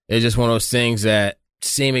it's just one of those things that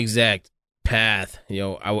same exact path.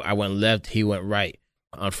 I went left, he went right.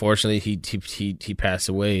 Unfortunately, he passed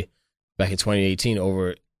away back in 2018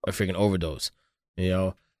 over a freaking overdose.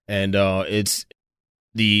 And it's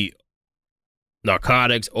the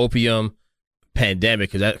narcotics, opium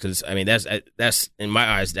pandemic, because that's in my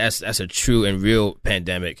eyes that's a true and real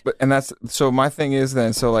pandemic. But and that's so my thing is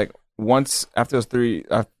then, so like once after those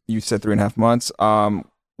you said 3.5 months,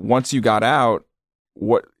 once you got out,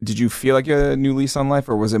 what did you feel like you had a new lease on life,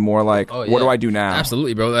 or was it more like, what do I do now?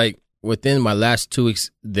 Absolutely, bro. Like within my last 2 weeks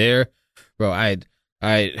there, bro, I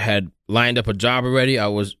had lined up a job already. I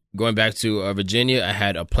was going back to Virginia. I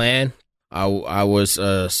had a plan. I was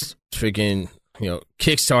freaking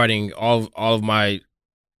kickstarting all of my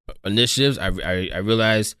initiatives. I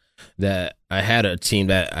realized that I had a team,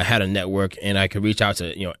 that I had a network, and I could reach out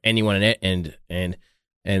to anyone in it, and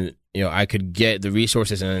I could get the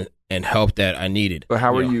resources and help that I needed. But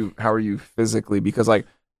how are you physically? Because like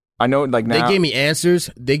I know like now they gave me answers.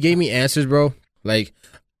 Bro. Like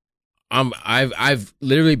I've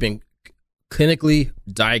literally been clinically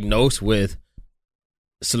diagnosed with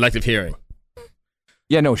selective hearing.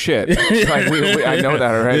 Yeah, no shit. Like I know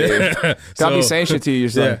that already. Stop me saying shit to you. You're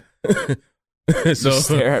just just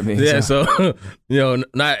stare at me. Yeah, so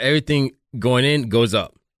not everything going in goes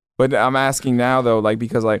up. But I'm asking now though, like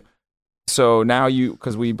because like so now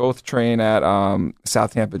because we both train at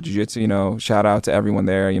South Tampa Jiu-Jitsu. Shout out to everyone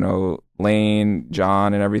there. Lane,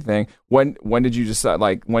 John, and everything. When did you just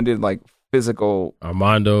like when did like physical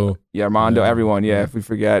Armando? Yeah, Armando. Everyone. Yeah, if we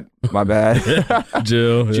forget, my bad.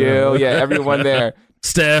 Jill. Yeah, everyone there.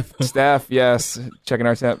 Steph, yes, checking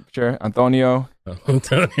our temperature. Antonio. Yeah.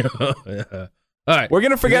 All right, we're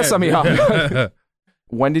gonna forget some of y'all.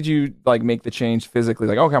 When did you like make the change physically?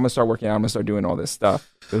 Like, okay, I'm gonna start working out. I'm gonna start doing all this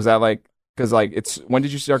stuff. Was that like because like it's when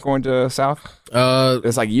did you start going to South?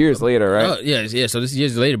 It's like years later, right? Yeah. So this is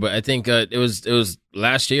years later, but I think it was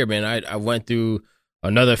last year, man. I went through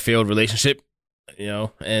another failed relationship, and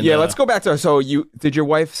yeah. Let's go back to so did your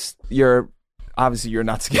wife? Obviously you're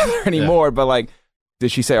not together anymore, but like.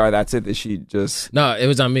 Did she say, all right, that's it? Did she just... No, it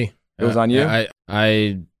was on me. It was on you?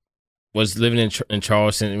 I was living in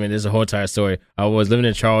Charleston. I mean, there's a whole entire story. I was living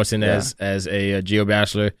in Charleston as a geo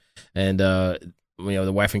bachelor, and the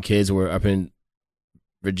wife and kids were up in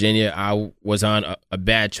Virginia. I was on a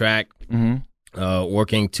bad track,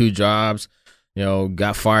 working 2 jobs,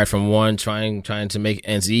 got fired from one, trying to make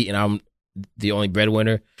ends eat, and I'm the only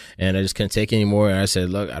breadwinner, and I just couldn't take it anymore. And I said,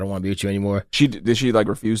 "Look, I don't want to be with you anymore." Did she like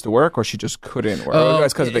refuse to work, or she just couldn't work?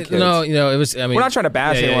 That's because of the kids. No, it was. I mean, we're not trying to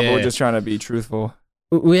bash anyone, but we're just trying to be truthful.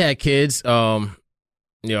 We had kids. I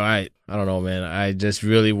don't know, man. I just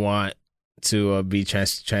really want to be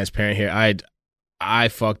transparent here. I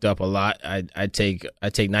fucked up a lot. I take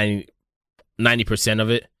 90% of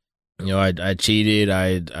it. I cheated.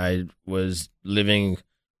 I was living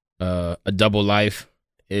a double life.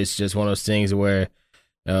 It's just one of those things where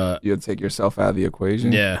you had to take yourself out of the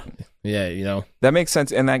equation. Yeah. That makes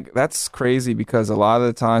sense, and that's crazy because a lot of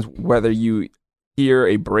the times, whether you hear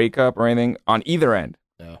a breakup or anything on either end.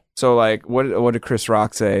 Yeah. So like, what did Chris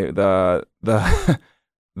Rock say?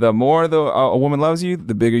 The more a woman loves you,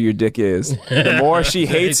 the bigger your dick is. The more she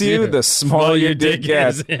hates you, the smaller your dick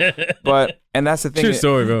gets. And that's the thing. True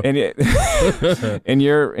story, bro. And in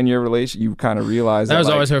your relation, you kind of realize that was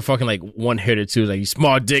always her fucking like one hitter too, like you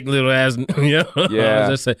small dick, little ass. Yeah. I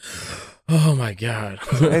was just like, oh my god.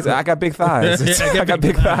 I got big thighs. I got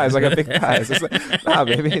big thighs. It's like, nah,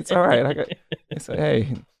 baby, it's all right. It's like,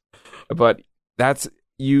 hey, but that's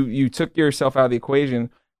you took yourself out of the equation.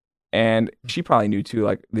 And she probably knew too,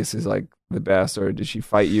 like this is like the best, or did she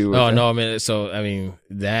fight you? Oh no, I mean, so I mean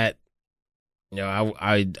that, you know,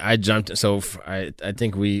 I jumped. So I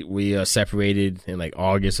think we separated in like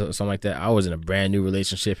August or something like that. I was in a brand new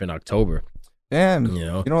relationship in October. Damn, you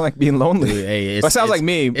know, you don't like being lonely. Dude, hey, that sounds like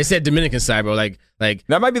me. It's that Dominican side, bro. Like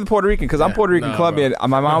that might be the Puerto Rican, because I'm Puerto Rican Colombian.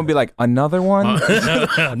 My mom would be like, another one,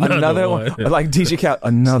 another one, like DJ Khaled,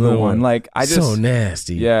 another one. Like I just so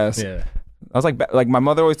nasty. Yes, yeah. I was like my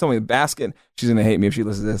mother always told me, Baskin. She's gonna hate me if she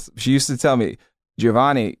listens to this. She used to tell me,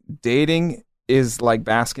 Giovanni, dating is like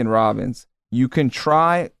Baskin Robbins. You can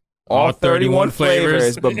try all 31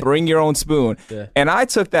 flavors, but bring your own spoon. Yeah. And I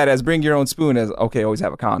took that as bring your own spoon as, okay, always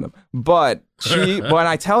have a condom. But when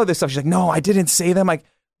I tell her this stuff, she's like, no, I didn't say that. I'm like,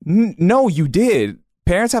 no, you did.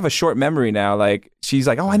 Parents have a short memory now. Like, she's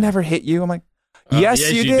like, oh, I never hit you. I'm like, yes,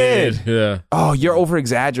 you did. Yeah. Oh, you're over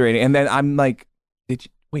exaggerating. And then I'm like, did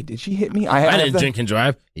she hit me? I didn't drink and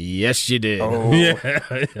drive. Yes, you did. Oh.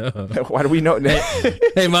 Yeah. Why do we know?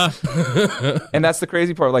 Hey, Ma. And that's the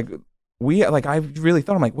crazy part. Like, I really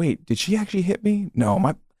thought, I'm like, wait, did she actually hit me? No,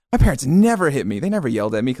 my parents never hit me. They never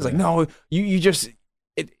yelled at me, because like, no, you just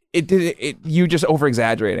you just over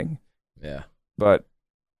exaggerating. Yeah. But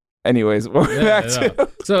anyways, back to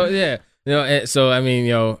so yeah, you know, so I mean,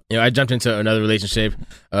 you know, I jumped into another relationship.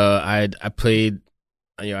 I played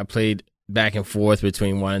back and forth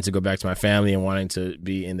between wanting to go back to my family and wanting to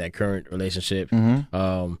be in that current relationship.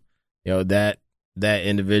 Mm-hmm. You know, that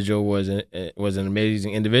individual was an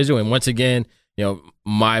amazing individual, and once again, you know,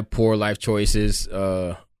 my poor life choices,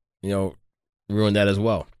 you know, ruined that as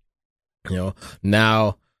well. You know,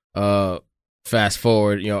 now, fast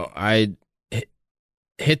forward, you know, I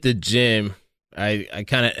hit the gym. I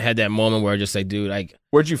kind of had that moment where I just like, dude, like,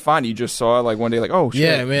 where'd you find it? You just saw it like one day, like, oh shit,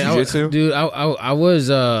 yeah, man, jiu-jitsu? Dude, I was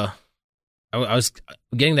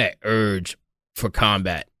getting that urge for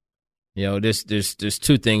combat. You know, there's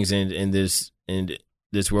two things in this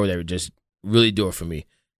world that would just really do it for me: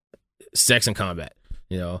 sex and combat.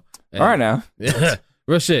 You know, all right now, yeah,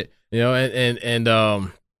 real shit. You know, and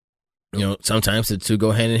you know, sometimes the two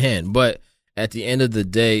go hand in hand. But at the end of the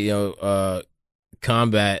day, you know,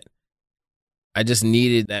 combat, I just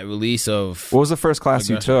needed that release of. What was the first class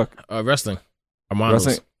you took? Wrestling. Armando's.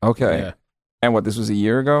 Wrestling. Okay. Yeah. And what? This was a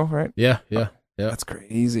year ago, right? Yeah. That's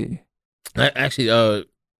crazy. Actually,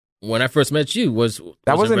 when I first met you,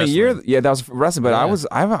 that wasn't wrestling. a year. Yeah, that was wrestling. But yeah.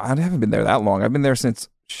 I haven't been there that long. I've been there since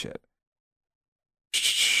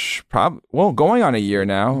going on a year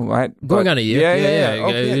now, right? Going on a year. Yeah.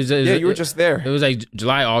 Okay. You were just there. It was like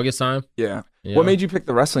July, August time. Yeah. You What know? made you pick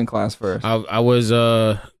the wrestling class first? I was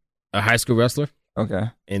a high school wrestler.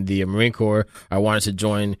 Okay. In the Marine Corps, I wanted to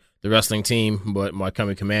join the wrestling team, but my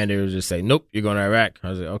company commander was just say, "Nope, you're going to Iraq."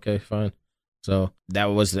 I was like, "Okay, fine." So that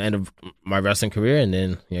was the end of my wrestling career, and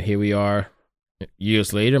then here we are,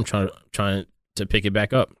 years later. I'm trying to pick it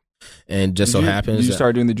back up, and just happens. Did you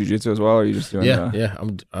start doing the jiu-jitsu as well, or are you just doing? Yeah.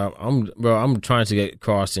 I'm trying to get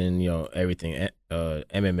across in everything.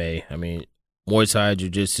 MMA. I mean, Muay Thai,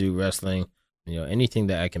 jiu-jitsu, wrestling. Anything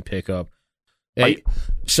that I can pick up. Hey,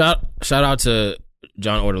 shout out to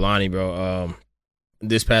John Ortolani, bro.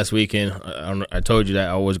 This past weekend, I told you that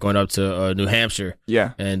I was going up to New Hampshire.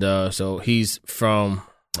 Yeah, and so he's from.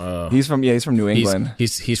 He's from New England.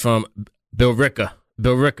 He's from Billerica.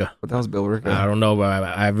 What the hell's Billerica? I don't know, but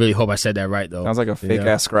I really hope I said that right though. Sounds like a fake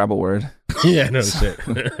ass Scrabble word. Yeah, no shit.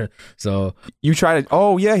 So you tried to?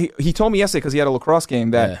 Oh yeah, he told me yesterday because he had a lacrosse game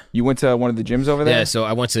that you went to one of the gyms over there. Yeah, so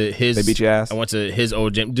I went to his. They beat your ass. I went to his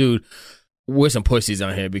old gym, dude. We're some pussies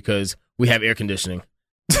down here because we have air conditioning.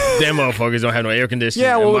 Them motherfuckers don't have no air conditioning.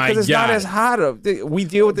 Yeah, well, because it's not as hot. We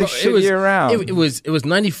deal with this shit year round. It was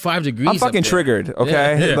 95 degrees. I'm fucking triggered.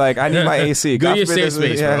 Okay, yeah. Like I need my AC. Go to your safe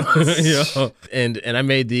space, bro. And I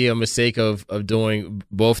made the mistake of doing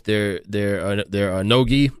both their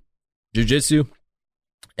no-gi jiu-jitsu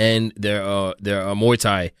and their Muay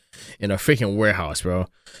Thai in a freaking warehouse, bro.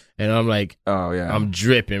 And I'm like, oh yeah, I'm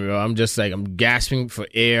dripping, bro. I'm just like, I'm gasping for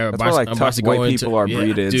air. That's why like tough white people are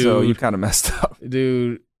breeded, dude, so you kind of messed up,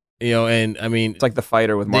 dude. And I mean, it's like The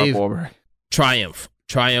Fighter with Mark Wahlberg. Triumph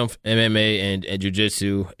MMA and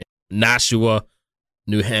jiu-jitsu, Nashua,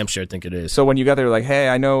 New Hampshire, I think it is. So when you got there, like, hey,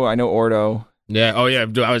 I know Ordo. Yeah. Oh yeah,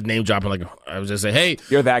 dude. I was name dropping like I was just like, hey,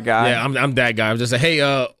 you're that guy. Yeah, I'm that guy. I was just like,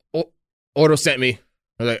 hey, Ordo sent me.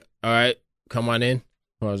 I was like, all right, come on in.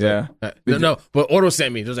 I was like, no, but Ordo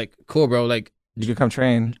sent me. It was like, cool, bro. Like, you could come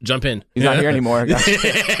train. Jump in. He's not here anymore.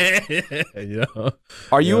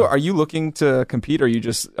 Are you looking to compete, or are you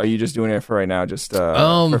just doing it for right now, just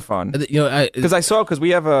for fun? Because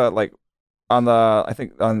we have I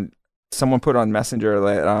think on someone put on Messenger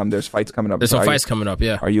that there's fights coming up. There's some fights coming up.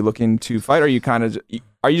 Yeah. Are you looking to fight? Or are you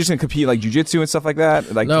are you just gonna compete like jiu-jitsu and stuff like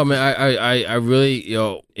that? Like no, man. I really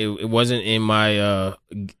it wasn't in my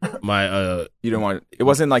my you don't want it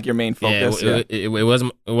wasn't like your main focus. Yeah, it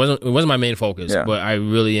wasn't my main focus. Yeah. But I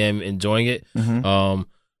really am enjoying it. Mm-hmm.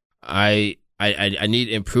 I need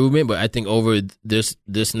improvement, but I think over this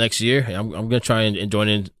next year, I'm gonna try and join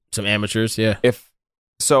in some amateurs. Yeah.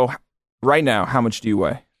 So right now, how much do you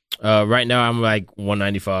weigh? Right now I'm like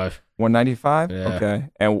 195. 195. Yeah. Okay.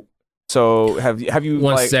 And so have you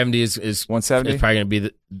 170 is 170? is probably gonna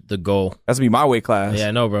be the goal. That's gonna be my weight class. Yeah,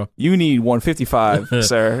 I know, bro. You need 155,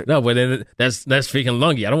 sir. No, but then that's freaking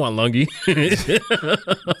lungy. I don't want lungy.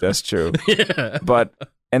 That's true. Yeah. But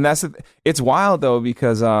it's wild though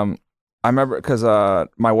because I remember because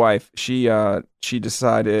my wife she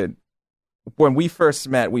decided when we first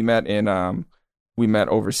met we met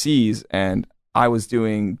overseas and I was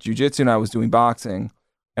doing jiu-jitsu and I was doing boxing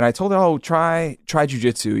and I told her, oh, try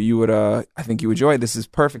jiu-jitsu. You would I think you would enjoy it. This is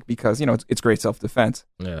perfect because it's great self-defense.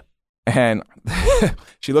 Yeah. And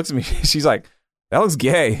she looks at me, she's like, that looks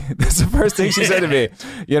gay. That's the first thing she said to me.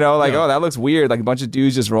 Oh, that looks weird, like a bunch of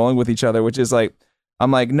dudes just rolling with each other, which is like,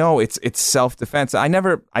 I'm like, no, it's self-defense. I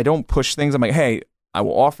don't push things. I'm like, hey, I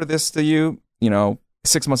will offer this to you.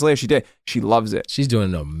 6 months later, she did. She loves it. She's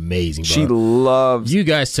doing amazing, bro. She loves. You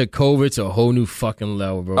guys took COVID to a whole new fucking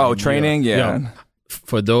level, bro. Oh, training, yeah.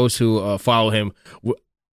 For those who follow him,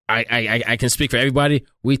 I can speak for everybody.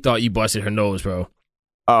 We thought you busted her nose, bro.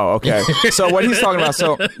 Oh, okay. So what he's talking about.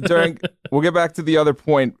 So we'll get back to the other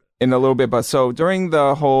point in a little bit. But so during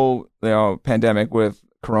the whole pandemic with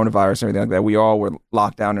coronavirus and everything like that, we all were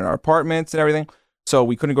locked down in our apartments and everything. So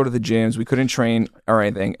we couldn't go to the gyms, we couldn't train or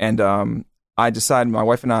anything. And I decided, my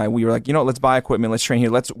wife and I, we were like, let's buy equipment, let's train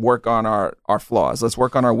here, let's work on our flaws, let's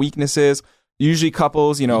work on our weaknesses. Usually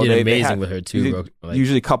couples, you did amazing with her too, bro.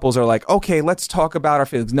 Usually couples are like, okay, let's talk about our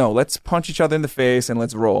feelings. No, let's punch each other in the face and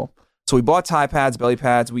let's roll. So we bought Thai pads, belly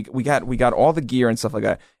pads. We got all the gear and stuff like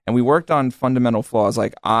that, and we worked on fundamental flaws.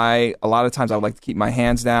 Like a lot of times I would like to keep my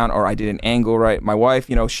hands down, or I did an angle right. My wife,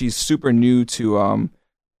 she's super new to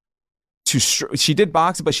she did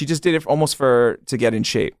boxing, but she just did it almost to get in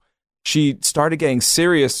shape. She started getting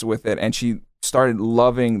serious with it, and she started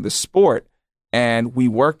loving the sport. And we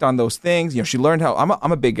worked on those things. She learned how.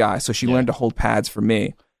 I'm a big guy, so she learned to hold pads for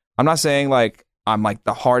me. I'm not saying like I'm like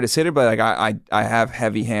the hardest hitter, but like I have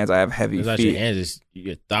heavy hands. I have heavy feet. Not your hands, it's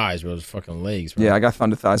your thighs, bro. It's fucking legs, bro. Yeah, I got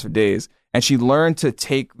thunder thighs for days. And she learned to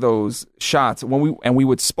take those shots when we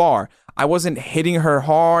would spar. I wasn't hitting her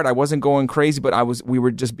hard. I wasn't going crazy, but we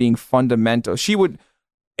were just being fundamental. She would.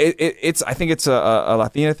 I think it's a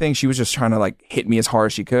Latina thing. She was just trying to like hit me as hard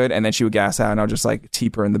as she could, and then she would gas out, and I would just like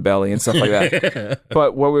teep her in the belly and stuff like that.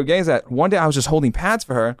 But what we were getting is that one day I was just holding pads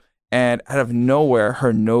for her, and out of nowhere,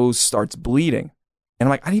 her nose starts bleeding, and I'm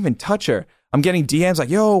like, I didn't even touch her. I'm getting DMs like,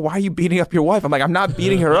 yo, why are you beating up your wife? I'm like, I'm not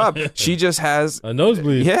beating her up. She just has a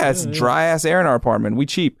nosebleed. Yeah, it's dry ass air in our apartment. We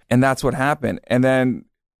cheap, and that's what happened. And then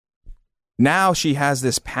now she has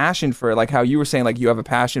this passion for it, like how you were saying, like you have a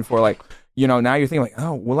passion for like. Now you're thinking like,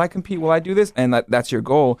 oh, will I compete? Will I do this? And that's your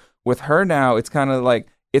goal. With her now, it's kind of like,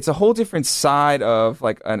 it's a whole different side of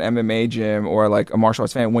like an MMA gym or like a martial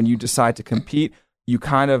arts fan. When you decide to compete, you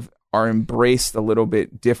kind of are embraced a little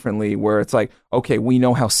bit differently where it's like, okay, we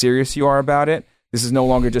know how serious you are about it. This is no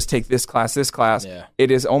longer just take this class. Yeah. It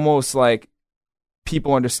is almost like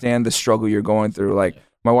people understand the struggle you're going through. Like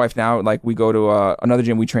my wife now, like we go to another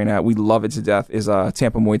gym we train at, we love it to death, is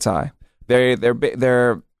Tampa Muay Thai.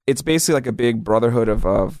 They're it's basically like a big brotherhood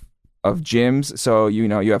of gyms. So you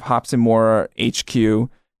have Hobson Mora HQ,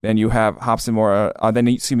 then you have Hobson Mora.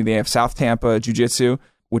 They have South Tampa Jiu Jitsu,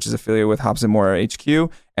 which is affiliated with Hobson Mora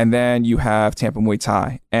HQ, and then you have Tampa Muay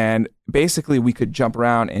Thai. And basically, we could jump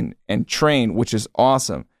around and train, which is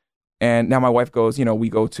awesome. And now my wife goes, we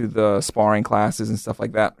go to the sparring classes and stuff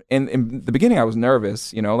like that. And in the beginning, I was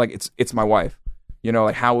nervous, like it's my wife,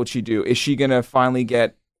 like how would she do? Is she gonna finally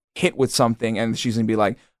get hit with something and she's gonna be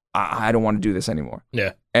like, I don't want to do this anymore.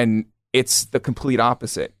 Yeah. And it's the complete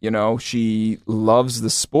opposite. She loves the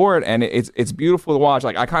sport and it's beautiful to watch.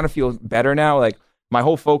 Like I kind of feel better now. Like my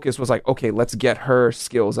whole focus was like, okay, let's get her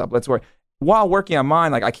skills up. Let's work while working on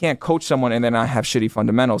mine. Like I can't coach someone and then I have shitty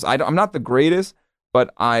fundamentals. I'm not the greatest,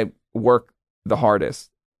 but I work the hardest.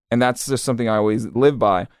 And that's just something I always live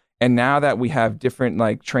by. And now that we have different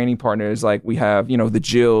like training partners, like we have, the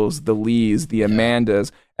Jills, the Lees, the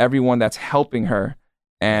Amandas, everyone that's helping her.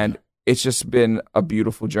 And it's just been a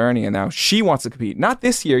beautiful journey. And now she wants to compete. Not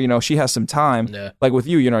this year, she has some time. Yeah. Like with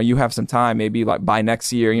you, you have some time. Maybe like by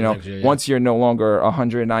next year, once you're no longer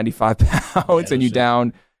 195 pounds and you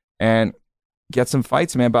down and get some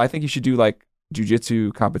fights, man. But I think you should do like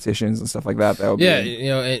jiu-jitsu competitions and stuff like that. That would be...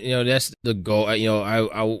 that's the goal.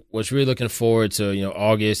 I was really looking forward to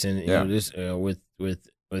August and this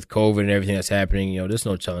with COVID and everything that's happening. There's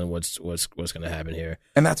no telling what's going to happen here.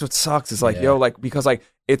 And that's what sucks. It's like because like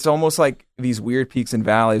it's almost like these weird peaks and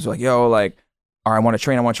valleys. Like all right, I want to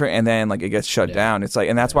train, and then like it gets shut down. It's like,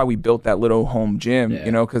 and that's why we built that little home gym.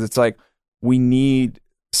 Because it's like we need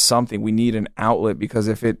something. We need an outlet, because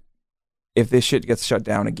if this shit gets shut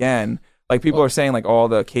down again. Like people are saying, like all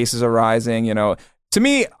the cases are rising. To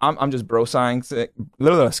me, I'm just bro sciencing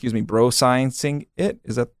it.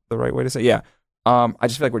 Is that the right way to say? Yeah. I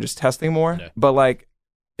just feel like we're just testing more. Yeah. But like,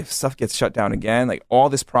 if stuff gets shut down again, like all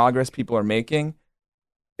this progress people are making,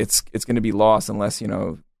 it's going to be lost unless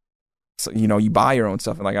you buy your own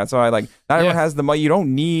stuff and like that. So I like not everyone has the money. You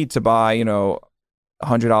don't need to buy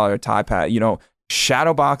 $100 Thai pad.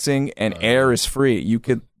 Shadow boxing and air is free. You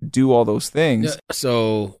could do all those things. Yeah,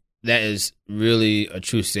 so. That is really a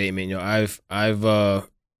true statement. I've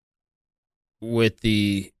with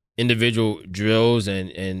the individual drills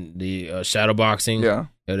and the shadow boxing. Yeah,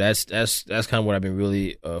 that's kind of what I've been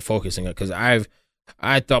really focusing on, because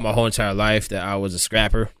I thought my whole entire life that I was a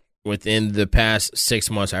scrapper. Within the past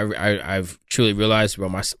 6 months, I've truly realized, bro,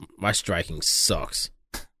 my striking sucks,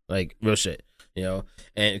 like real shit. And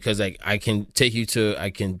because like I can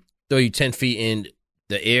throw you 10 feet in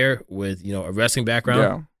the air with a wrestling background.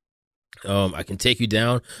 Yeah. I can take you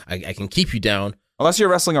down. I can keep you down. Unless you're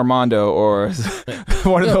wrestling Armando or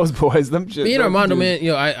one of those boys. Being Armando, man,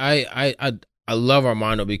 I love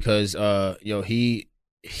Armando because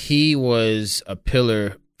he was a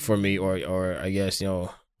pillar for me, or I guess he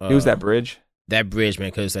was that bridge. That bridge, man,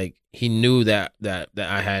 because like he knew that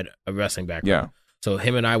I had a wrestling background. Yeah. So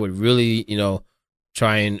him and I would really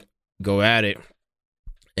try and go at it,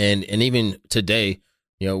 and even today,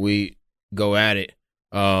 we go at it.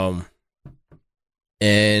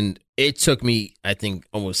 And it took me, I think,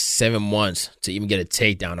 almost 7 months to even get a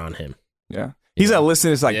takedown on him. Yeah. He's not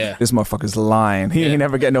listening. It's like, this motherfucker's lying. He ain't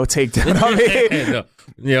never get no takedown on me.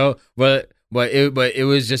 But it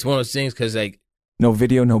was just one of those things, because like, no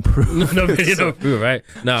video, no proof. no video, no proof, right?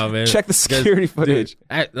 No, man. Check the security footage.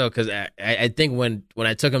 Because I think when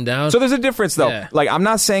I took him down. So there's a difference though. Yeah. Like, I'm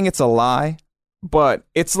not saying it's a lie, but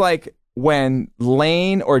it's like, when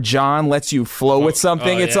Lane or John lets you flow with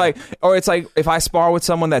something, it's like if I spar with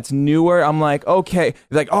someone that's newer, I'm like, okay,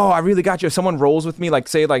 like, oh, I really got you. If someone rolls with me, like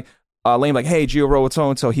say like Lane, like, hey, Gio, roll with so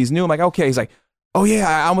and so. He's new. I'm like, okay. He's like, oh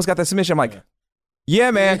yeah, I almost got that submission. I'm like,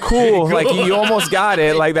 yeah, man, cool. Like you almost got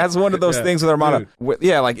it. Like that's one of those things with Armando.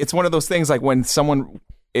 Yeah, like it's one of those things. Like when someone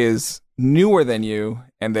is newer than you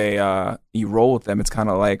and they you roll with them, it's kind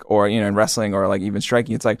of like, or in wrestling or like even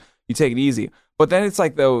striking, it's like you take it easy. But then it's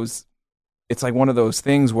like it's like one of those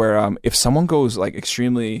things where if someone goes like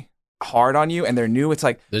extremely hard on you and they're new, it's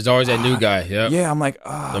like there's always that new guy. Yeah, I'm like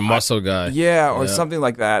the muscle guy. Yeah, or something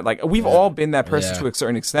like that. Like we've all been that person to a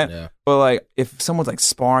certain extent. Yeah. But like if someone's like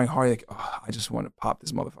sparring hard, like I just want to pop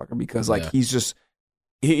this motherfucker, because like he's just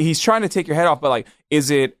he's trying to take your head off. But like,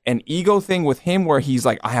 is it an ego thing with him where he's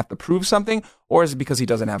like, I have to prove something, or is it because he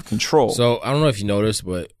doesn't have control? So I don't know if you noticed,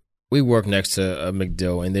 but we work next to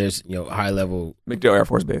MacDill, and there's high level MacDill Air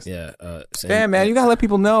Force Base. Yeah. Damn, man, you gotta let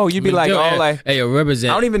people know. You'd be like, hey, represent.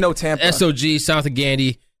 I don't even know Tampa. SOG, South of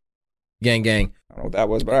Gandy, gang. I don't know what that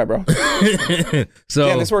was, but all right, bro. So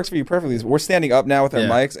yeah, this works for you perfectly. We're standing up now with our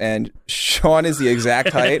mics, and Sean is the exact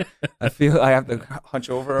height. I feel I have to hunch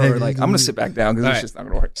over, or like I'm gonna sit back down because it's just not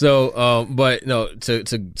gonna work. So, but no,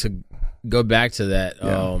 to go back to that,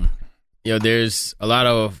 there's a lot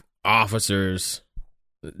of officers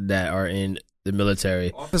that are in the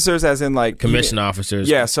military. Officers as in like commissioned officers.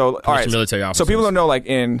 Yeah, so all right. Military officers. So people don't know, like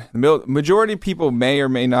in the majority of people may or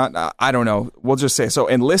may not, I don't know. We'll just say, so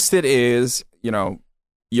enlisted is,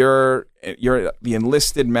 you're the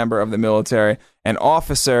enlisted member of the military, and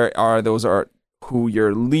officer those who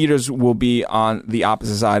your leaders will be on the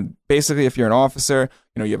opposite side. Basically, if you're an officer,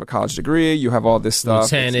 you have a college degree, you have all this stuff.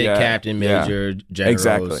 Lieutenant, captain, major, generals.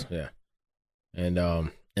 Exactly. Yeah.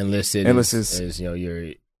 And enlisted is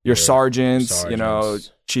your sergeants,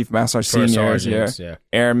 chief master seniors,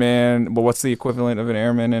 airmen. But what's the equivalent of an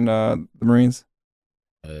airman in the Marines?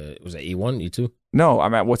 Was that E1, E2? No,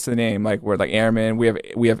 I'm at, what's the name? Like we're like airmen. We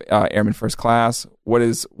have airman first class. What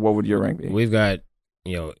would your rank be? We've got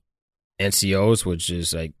NCOs, which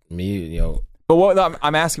is like me. But what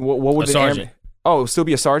I'm asking, what would the sergeant? Airman? Oh, still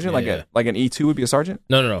be a sergeant? Like an E2 would be a sergeant?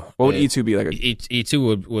 No. What would E2 be like?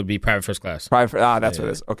 E2 would be private first class. Private. That's what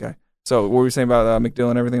it is. Okay. So what were you saying about MacDill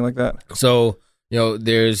and everything like that? So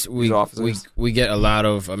there's officers. we get a lot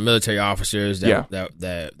of military officers that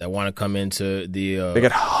want to come into the they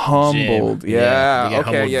get humbled. Gym. Yeah. They get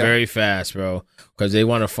Okay. humbled Yeah. very fast, bro, because they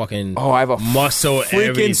want to fucking I have a muscle freaking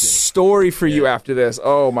everything. story for you after this.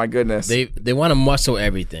 Oh my goodness. They want to muscle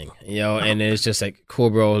everything, and it's just like, cool,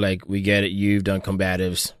 bro. Like, we get it. You've done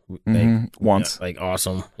combatives once, like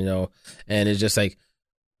awesome, and it's just like,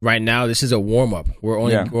 right now, this is a warm up. We're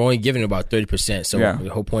only giving about 30%. So the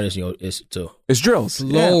whole point is, is to it's drills,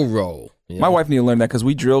 slow roll. My wife need to learn that because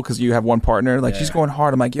we drill because you have one partner. Like she's going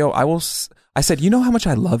hard. I'm like, yo, I said, you know how much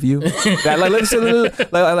I love you. That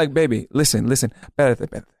like, baby, listen.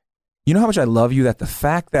 Better. You know how much I love you. That the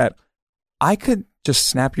fact that I could just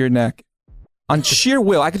snap your neck on sheer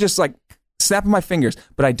will, I could just like snap my fingers,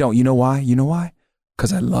 but I don't. You know why?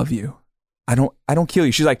 Because I love you. I don't kill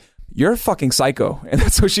you. She's like, you're a fucking psycho. And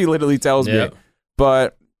that's what she literally tells me.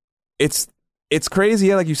 But it's crazy.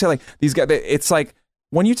 Yeah, like you said, like these guys, it's like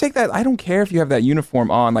when you take that, I don't care if you have that uniform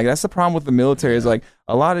on. Like that's the problem with the military is like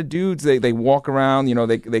a lot of dudes, they walk around,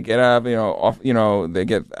 they get out of, they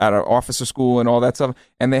get out of officer school and all that stuff.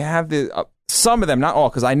 And they have the, some of them, not all,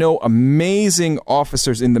 because I know amazing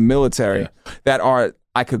officers in the military that are,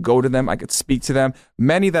 I could go to them. I could speak to them.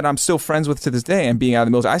 Many that I'm still friends with to this day and being out of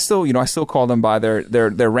the military. I still call them by their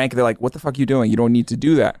rank. They're like, what the fuck are you doing? You don't need to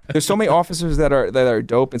do that. There's so many officers that are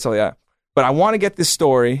dope and stuff like that. But I want to get this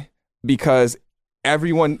story because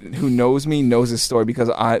everyone who knows me knows this story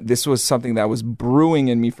because this was something that was brewing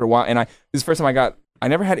in me for a while. And this is the first time I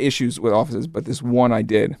never had issues with officers, but this one I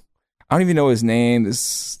did. I don't even know his name.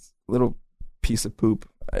 This little piece of poop.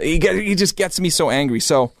 He just gets me so angry.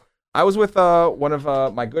 So I was with one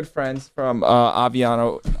of my good friends from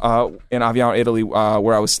Aviano, in Aviano, Italy,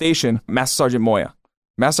 where I was stationed, Master Sergeant Moya.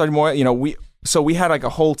 Master Sergeant Moya, we had like a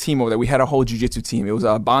whole team over there. We had a whole jiu-jitsu team. It was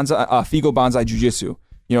Figo Banzai Jiu-Jitsu.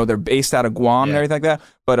 They're based out of Guam and everything like that.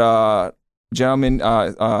 But gentleman,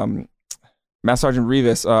 Master Sergeant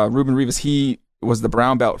Rivas, Ruben Rivas, he was the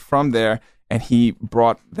brown belt from there, and he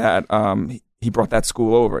brought that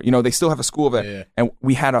school over. They still have a school there, and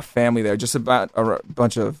we had a family there, just about a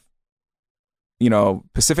bunch of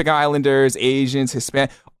Pacific Islanders, Asians, Hispanic.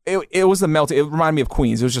 It was a melting. It reminded me of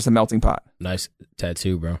Queens. It was just a melting pot. Nice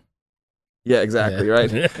tattoo, bro. Yeah, exactly. Yeah.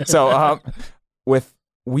 Right. So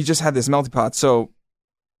we just had this melting pot. So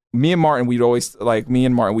me and Martin, we'd always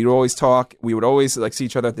talk. We would always like see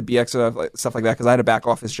each other at the BX stuff like that because I had a back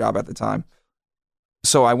office job at the time.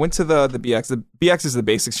 So I went to the BX. The BX is the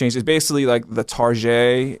base exchange. It's basically like the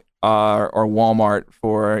Target or Walmart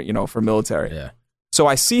for military. Yeah. So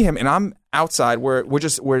I see him, and I'm outside. We're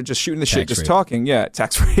just shooting the shit, just talking. Yeah,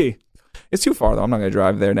 tax free. It's too far though. I'm not gonna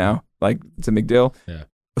drive there now. Like it's a McDill. Yeah.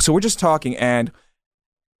 So we're just talking, and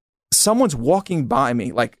someone's walking by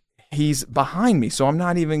me. Like he's behind me, so I'm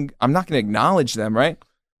not gonna acknowledge them. Right.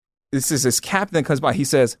 This is this captain that comes by. He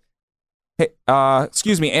says, "Hey,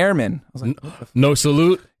 excuse me, airman." I was like, "No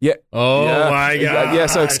salute." Yeah. Oh my god. Yeah.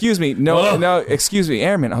 So excuse me. No. Excuse me,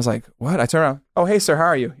 airman. I was like, what? I turn around. Oh, hey, sir. How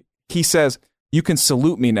are you? He says, "You can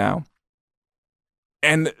salute me now."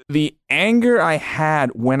 And the anger I had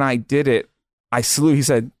when I did it, I salute. He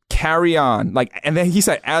said, "Carry on." Like, and then he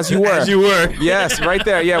said, "As you were." As you were. Yes, right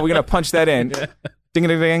there. Yeah, we're gonna punch that in. Ding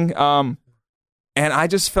ding ding. And I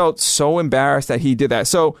just felt so embarrassed that he did that.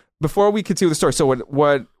 So before we continue the story, so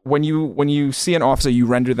what when you see an officer, you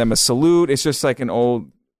render them a salute. It's just like an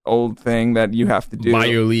old thing that you have to do. By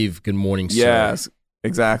your leave, good morning, sir. Yes,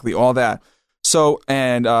 exactly. All that. So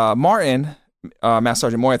and Martin. Master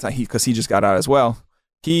Sergeant Moya, because he just got out as well.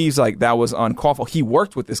 He's like, that was uncalled for. He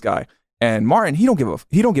worked with this guy, and Martin, he don't give a damn.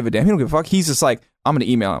 He don't give a fuck. He's just like, I'm gonna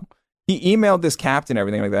email him. He emailed this captain,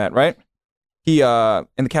 everything like that, right? And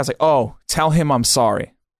the captain's like, oh, tell him I'm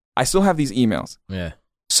sorry. I still have these emails. Yeah.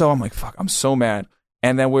 So I'm like, fuck, I'm so mad.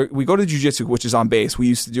 And then we go to jiu-jitsu, which is on base. We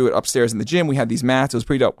used to do it upstairs in the gym. We had these mats. It was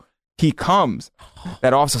pretty dope. He comes.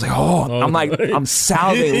 That officer's like, I'm like, I'm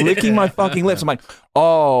salivating, licking my fucking lips. I'm like,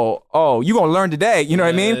 oh, you gonna learn today. You know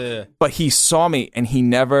what I mean? Yeah. But he saw me and he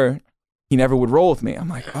never would roll with me. I'm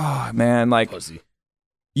like, oh man, like, pussy.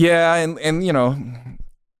 Yeah, and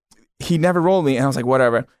he never rolled me, and I was like,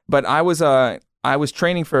 whatever. But I was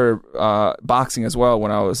training for boxing as well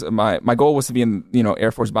when I was my goal was to be in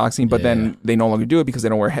Air Force boxing, but then they no longer do it because they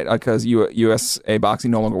don't wear because USA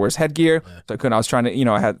boxing no longer wears headgear. So I couldn't. I was trying to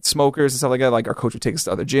I had smokers and stuff like that. Like our coach would take us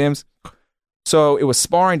to other gyms. So it was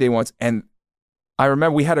sparring day once, and I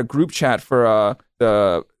remember we had a group chat for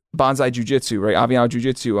the Banzai Jiu-Jitsu, right? Aviano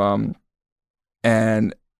Jiu-Jitsu,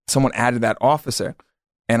 and someone added that officer.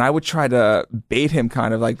 And I would try to bait him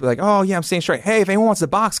kind of like, oh yeah, I'm staying straight. Hey, if anyone wants to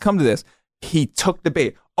box, come to this. He took the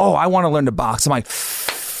bait. Oh, I want to learn to box. I'm like,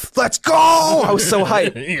 let's go. I was so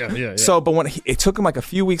hyped. yeah. So, but when it took him like a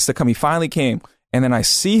few weeks to come, he finally came. And then I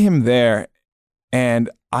see him there, and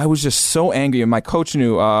I was just so angry. And my coach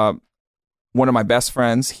knew one of my best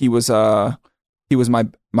friends. He was my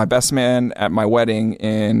best man at my wedding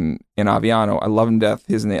in Aviano. I love him to death.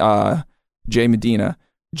 His name, Jay Medina.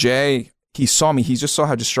 Jay, he saw me. He just saw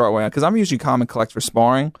how distraught I am, because I'm usually calm and collect for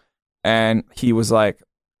sparring. And he was like,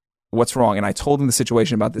 "What's wrong?" And I told him the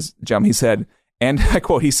situation about this gentleman. He said, and I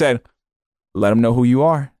quote, he said, "Let him know who you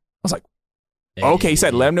are." I was like, okay. He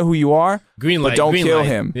said, "Let him know who you are, green light, but don't green kill light.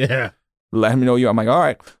 him." Yeah. Let him know you. I'm like, all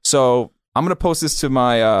right. So I'm gonna post this to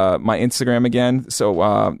my my Instagram again.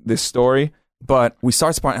 So this story. But we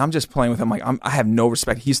start sparring. I'm just playing with him. Like I have no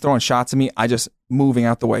respect. He's throwing shots at me. I just moving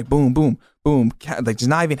out the way. Boom, boom, boom. Like just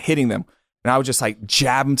not even hitting them. And I would just like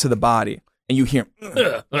jab him to the body. And you hear,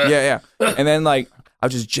 yeah. And then like I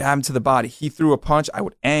would just jab him to the body. He threw a punch. I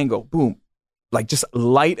would angle. Boom. Like just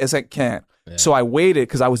light as I can. Yeah. So I waited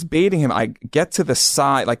because I was baiting him. I get to the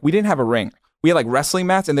side. Like we didn't have a ring. We had like wrestling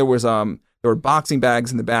mats, and there were boxing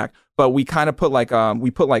bags in the back. But we kind of put like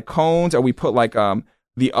cones, or we put like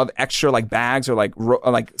the other extra like bags, or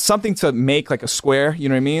like something to make like a square. You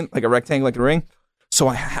know what I mean? Like a rectangle, like a ring. So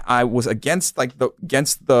I was against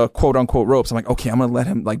the quote unquote ropes. I'm like, okay, I'm gonna let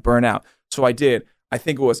him like burn out. So I did. I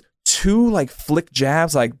think it was 2 like flick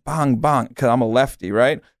jabs, like bang bang, because I'm a lefty,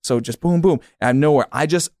 right? So just boom boom. Out of nowhere, I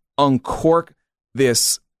just uncork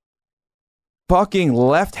this fucking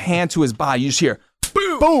left hand to his body. You just hear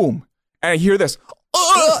boom, and I hear this.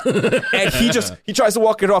 And he tries to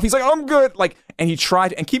walk it off. He's like, "I'm good." Like, and he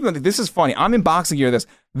tried. And keep in mind, this is funny. I'm in boxing gear.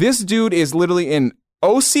 This dude is literally in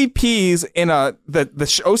OCPs, in the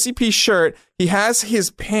OCP shirt. He has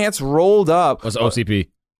his pants rolled up. What's OCP?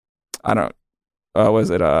 I don't. Was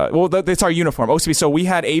it? Well, that's our uniform, OCP. So we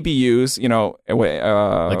had ABUs, you know, the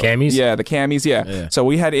camis. Yeah, the camis. Yeah. So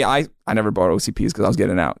we had. I never bought OCPs because I was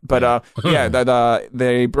getting out. But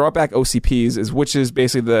they brought back OCPs, which is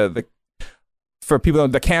basically the for people,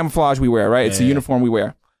 the camouflage we wear, right? It's the uniform we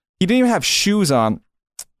wear. He didn't even have shoes on,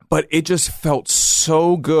 but it just felt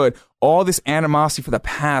so good. All this animosity for the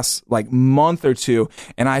past like month or two,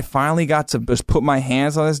 and I finally got to just put my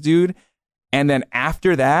hands on this dude. And then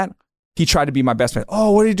after that, he tried to be my best friend.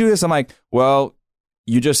 "Oh, what did you do this?" I'm like, "Well,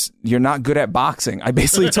 you're not good at boxing." I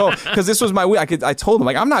basically told, because this was my week. I told him,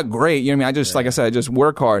 like, I'm not great. You know what I mean? Like I said, I just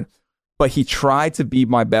work hard. But he tried to be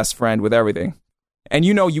my best friend with everything. And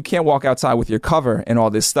you know, you can't walk outside with your cover and all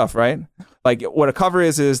this stuff, right? Like what a cover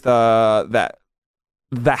is the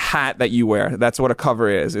hat that you wear. That's what a cover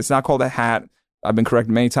is. It's not called a hat. I've been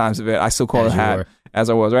corrected many times of it. I still call it a hat as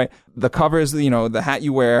I was, right? The cover is, you know, the hat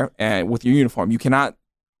you wear and with your uniform. You cannot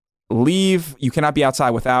leave. You cannot be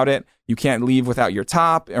outside without it. You can't leave without your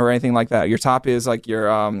top or anything like that. Your top is like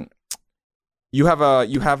your you have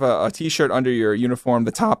a t-shirt under your uniform.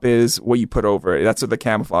 The top is what you put over it. That's what the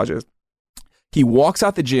camouflage is. He walks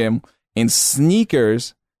out the gym in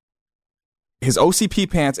sneakers, his OCP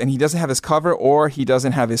pants, and he doesn't have his cover or he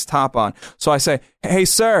doesn't have his top on. So I say, "Hey,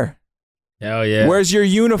 sir, hell yeah, where's your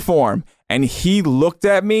uniform?" And he looked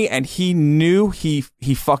at me and he knew he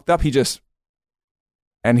fucked up.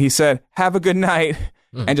 And he said, "Have a good night,"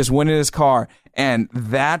 and just went in his car. And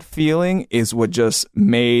that feeling is what just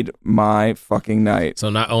made my fucking night. So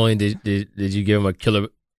not only did you give him a killer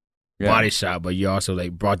body shot, but you also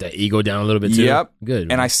like brought that ego down a little bit too. Yep. Good.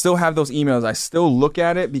 Man. And I still have those emails. I still look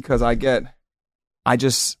at it because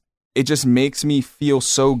it just makes me feel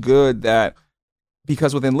so good that,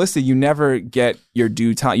 because with Enlisted, you never get your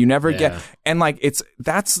due time. You never get, and like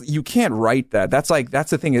you can't write that. That's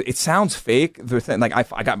the thing. It sounds fake. The thing, like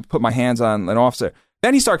I got put my hands on an officer.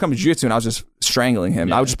 Then he started coming to jiu-jitsu and I was just strangling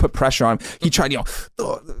him. I would just put pressure on him. He tried,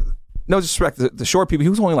 no disrespect to the short people. He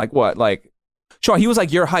was only like what, like. Sean, he was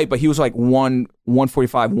like your height, but he was like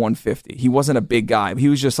 145, 150. He wasn't a big guy. He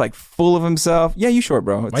was just like full of himself. Yeah, you short,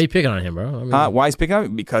 bro. Why are you picking on him, bro? I mean, why he's picking on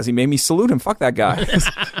him? Because he made me salute him. Fuck that guy.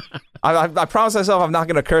 I promise myself I'm not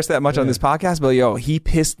going to curse that much on this podcast, but he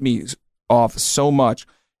pissed me off so much.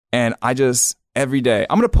 And I just, every day,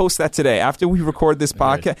 I'm going to post that today after we record this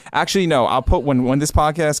podcast. Right. Actually, no, I'll put when this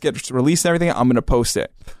podcast gets released and everything, I'm going to post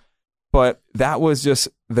it. But that was just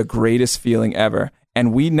the greatest feeling ever.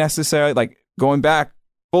 And we necessarily, like, going back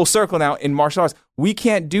full circle now in martial arts, we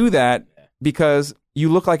can't do that because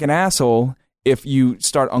you look like an asshole if you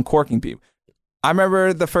start uncorking people. I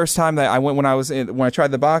remember the first time that I went when I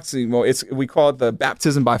tried the boxing. Well, we call it the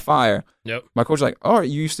baptism by fire. Yep. My coach was like, "Oh,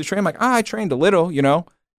 you used to train?" I'm like, I trained a little,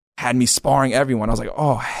 had me sparring everyone. I was like,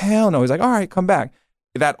 "Oh, hell no." He's like, "All right, come back."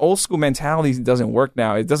 That old school mentality doesn't work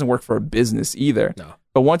now. It doesn't work for a business either. No.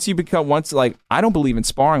 But once like, I don't believe in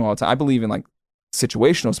sparring all the time. I believe in like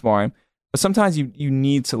situational sparring. But sometimes you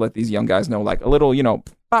need to let these young guys know, like a little,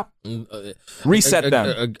 pop, reset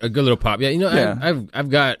them. A good little pop. Yeah, Yeah. I've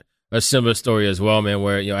got a similar story as well, man,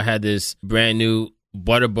 where, I had this brand new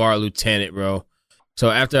butter bar lieutenant, bro. So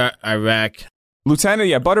after Iraq. Lieutenant,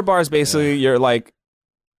 yeah, butter bar is basically your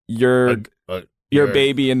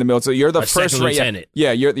baby in the military. So you're the first lieutenant.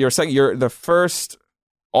 Yeah, you're second. You're the first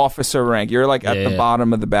officer rank. You're like at the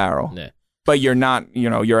bottom of the barrel. Yeah. But you're not.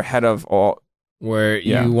 You're ahead of all. Where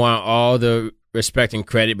you want all the respect and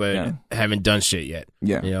credit, but haven't done shit yet.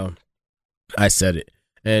 Yeah. I said it,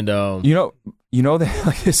 and that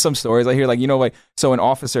like there's some stories I hear, like so an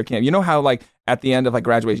officer camp. You know how like at the end of like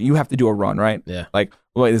graduation you have to do a run, right? Yeah. Like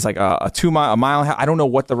it's like a 2 mile, a mile and a half. I don't know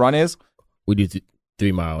what the run is. We do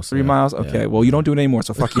 3 miles. 3 miles. Okay. Yeah. Well, you don't do it anymore,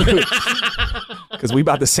 so fuck you. Because we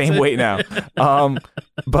about the same weight now.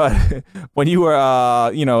 But when you were,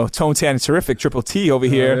 Tone Tan and Terrific, Triple T over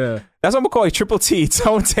here, that's what I'm going to call you, Triple T,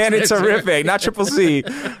 Tone Tan and Terrific, not Triple C.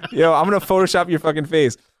 I'm going to Photoshop your fucking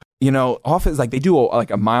face. Often, like, they do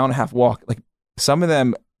a mile and a half walk. Like, some of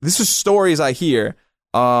them, this is stories I hear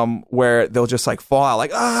where they'll just, like, fall out,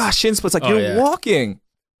 like, shin splits, like, you're walking.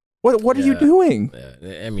 What are you doing?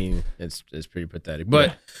 Yeah. I mean, it's pretty pathetic.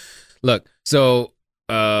 But, look, so...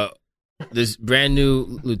 this brand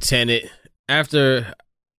new lieutenant, after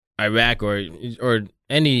Iraq or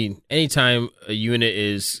any time a unit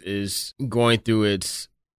is going through its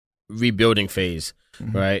rebuilding phase,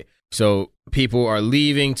 right? So people are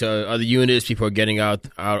leaving to other units, people are getting out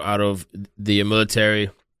of the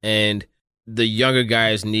military, and the younger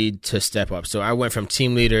guys need to step up. So I went from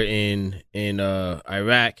team leader in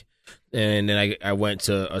Iraq, and then I went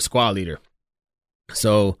to a squad leader.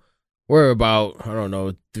 So we're about,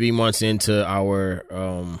 3 months into our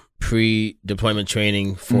pre-deployment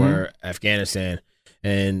training for Afghanistan,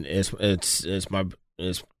 and it's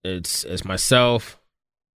myself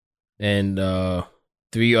and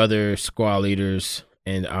 3 other squad leaders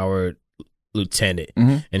and our lieutenant,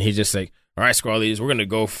 and he's just like, "All right, squad leaders, we're gonna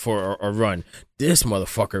go for a run." This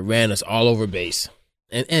motherfucker ran us all over base,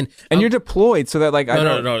 and you're deployed, so that like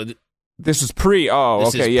no. This is pre. Oh,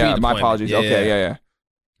 this okay, is my apologies. Yeah.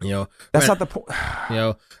 That's not the point.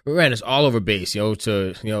 We ran us all over base.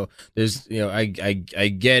 There's, I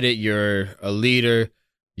get it. You're a leader.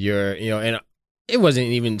 And it wasn't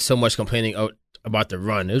even so much complaining about the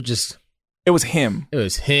run. It was him.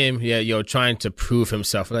 Yeah, trying to prove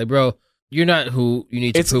himself. Like, bro, you're not who you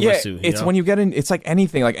need to prove us to. It's when you get in. It's like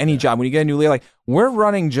anything, like any job. When you get a new leader, like we're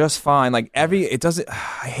running just fine. Like it doesn't.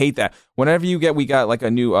 I hate that. Whenever we got like a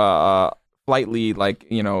new flight lead, like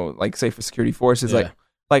like say for security forces, like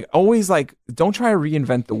always, like, don't try to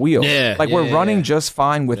reinvent the wheel. We're running just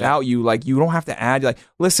fine without you. Like, you don't have to add. Like,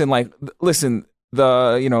 listen, the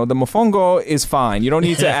the mofongo is fine. You don't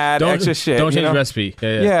need to add extra shit. Don't change the recipe.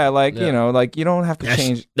 You don't have to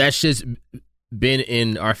change. That shit's been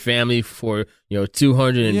in our family for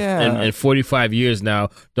 245 years now.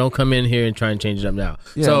 Don't come in here and try and change it up now.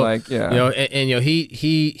 He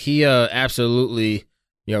absolutely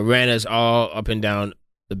ran us all up and down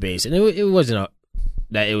the base, and it wasn't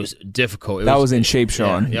that it was difficult. That was in shape,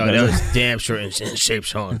 Sean. That was damn sure in shape,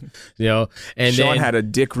 Sean. And Sean had a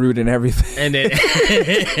dick root and everything, and then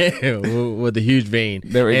with a huge vein.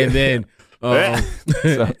 There we go. Then,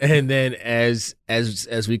 and then as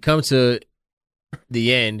we come to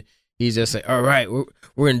the end, he's just like, "All right, we're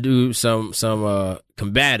gonna do some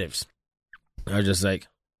combatives." I was just like,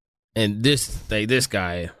 and this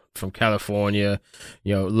guy from California,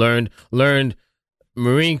 learned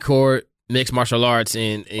Marine Corps. Mixed martial arts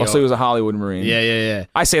and also he was a Hollywood Marine. Yeah.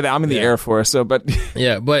 I say that I'm in the Air Force, so but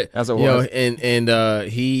as it was, and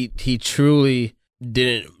he truly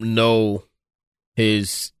didn't know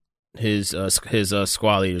his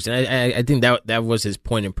squad leaders, and I think that was his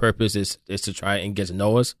point and purpose is to try and get to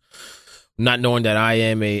know us, not knowing that I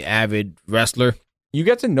am a avid wrestler. You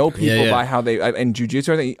get to know people by how they in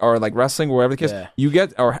jiu-jitsu or like wrestling or whatever the case. You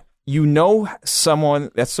get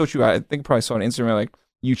someone. That's so true. I think I probably saw on Instagram like.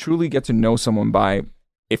 You truly get to know someone by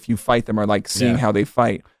if you fight them or like seeing how they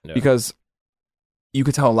fight because you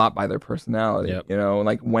could tell a lot by their personality,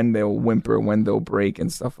 like when they'll whimper, when they'll break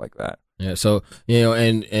and stuff like that. Yeah. So,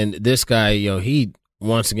 and this guy, he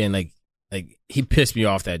once again, like he pissed me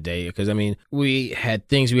off that day because, I mean, we had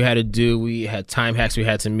things we had to do. We had time hacks we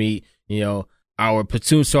had to meet, our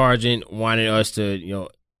platoon sergeant wanted us to,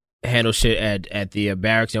 handle shit at the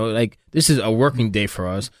barracks, like this is a working day for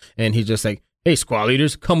us. And he's just like, "Hey, squad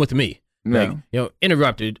leaders, come with me." Like,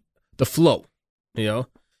 interrupted the flow,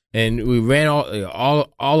 and we ran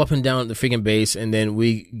all up and down the freaking base, and then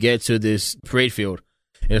we get to this parade field,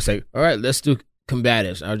 and it's like, "All right, let's do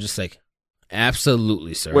combatives." I was just like,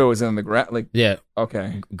 Absolutely, sir. Where was it on the grass? Like, yeah,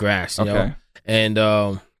 okay, grass. You okay. know?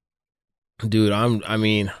 And dude, I'm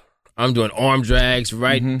doing arm drags,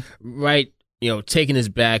 right, you know, taking his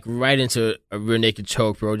back right into a rear naked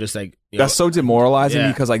choke, bro. Just like, you know, that's so demoralizing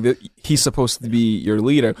yeah. because like he's supposed to be your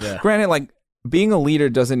leader. Yeah. Granted, like being a leader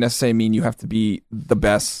doesn't necessarily mean you have to be the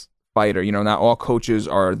best fighter. You know, not all coaches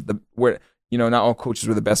are not all coaches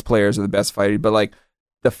were the best players or the best fighters, but like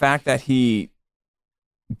the fact that he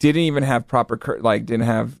didn't even have didn't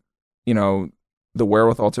have, you know, the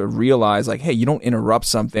wherewithal to realize like, hey, you don't interrupt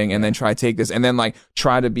something and then try to take this and then like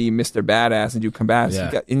try to be Mr. Badass and do combats.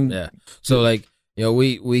 Yeah. So like, you know,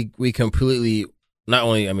 we completely, not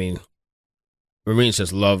only, I mean, Marines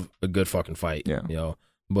just love a good fucking fight, you know,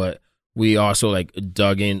 but we also like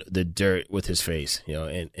dug in the dirt with his face, you know,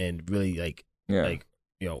 and really like, you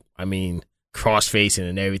know, I mean, cross facing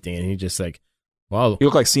and everything. And he just like, wow. You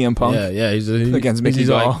look like CM Punk. Yeah. He's against Mickey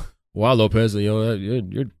Gall. Like, wow, Lopez, you know,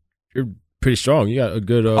 you're pretty strong. You got a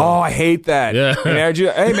good. Oh, I hate that. Yeah.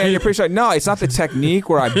 Hey man, you're pretty strong. No, it's not the technique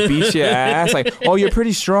where I beat your ass. Like, oh, you're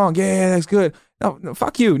pretty strong. Yeah, that's good. No,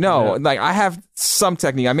 fuck you. No, like I have some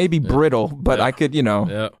technique. I may be brittle, but I could, you know.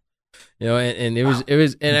 Yeah. You know, and it was,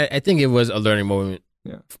 and I think it was a learning moment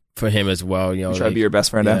for him as well. You know, try to be your best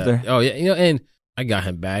friend after. Oh yeah, you know, and I got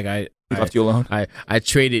him back. He left you alone. I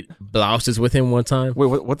traded blouses with him one time.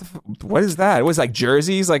 Wait, what is that? It was like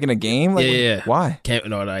jerseys, like in a game. Like, yeah. Why?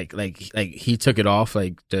 Like he took it off.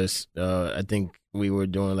 Like just I think we were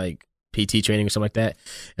doing like PT training or something like that,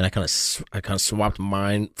 and I kind of swapped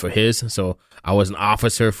mine for his. So I was an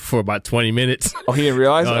officer for about 20 minutes. Oh, he didn't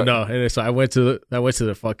realize? No. And so I went to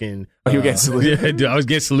the fucking. You were getting saluted. Yeah, dude, I was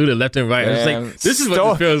getting saluted left and right. I was like, this is what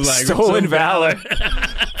this feels like. Stolen valor.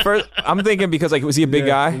 First, I'm thinking because like was he a big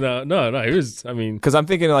guy? No. He was. I mean, because I'm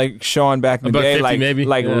thinking like Sean back in the day, 50 like maybe.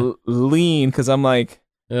 Lean. Because I'm like,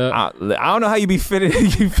 I don't know how you be fitting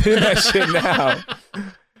that shit now.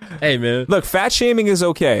 Hey man, look, fat shaming is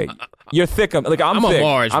okay. You're thick. Like I'm thick. A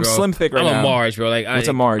Marge, bro. I'm slim thick right now. I'm a Marge, bro. Like what's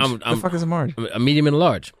a Marge? What the fuck is a Marge? A medium and a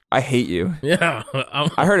large. I hate you. Yeah,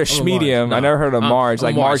 I heard a medium. No, I never heard of Marge.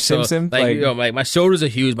 Like Marge Simpson. So, like you know, like my shoulders are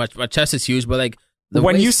huge. My chest is huge, but like.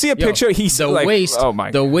 When you see a picture, he's the like, waist. Oh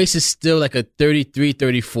my! The waist is still like a 33,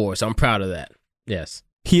 34. So I'm proud of that. Yes.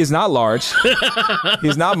 He is not large.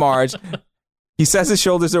 He's not Marge. He says his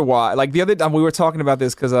shoulders are wide. Like the other time we were talking about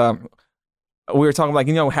this because we were talking like,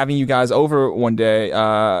 you know, having you guys over one day, you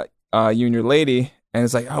and your lady, and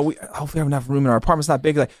it's like, hopefully we have enough room in our apartment. It's not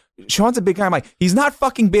big. Like Sean's a big guy. I'm like, he's not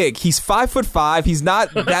fucking big. He's 5'5". He's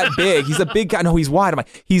not that big. He's a big guy. No, he's wide. I'm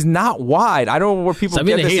like, he's not wide. I don't know where people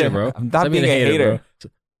get this. Bro. I'm not being a hater.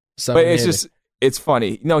 But it's just, it's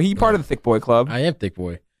funny. No, he part of the Thick Boy Club. I am Thick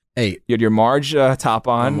Boy. Hey, you had your Marge top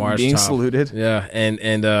on, Marge being top. saluted. Yeah,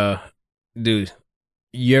 and dude,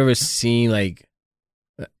 you ever seen like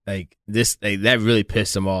this? Like, that really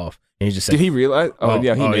pissed him off. And he's just like, did he realize? He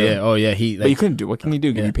knew. He. But you couldn't do. What can you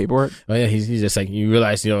do? Give you paperwork? Oh yeah, he's just like, you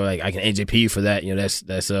realize, you know, like I can AJP you for that. You know,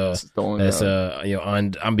 that's you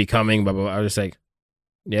know, unbecoming. Blah blah blah. I was just like,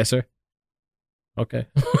 yes sir. Okay,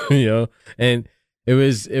 you know, and it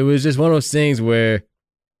was just one of those things where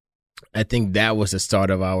I think that was the start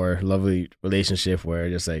of our lovely relationship. Where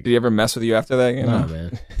just like, did he ever mess with you after that? You know? No,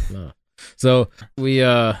 man, no. So we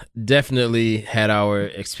definitely had our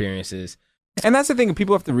experiences. And that's the thing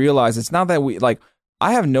people have to realize. It's not that we like.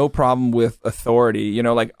 I have no problem with authority. You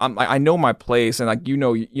know, like I know my place, and like you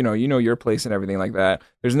know your place and everything like that.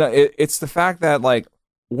 There's no. It's the fact that like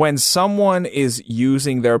when someone is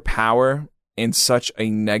using their power in such a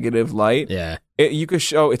negative light, you could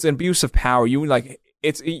show it's an abuse of power. You like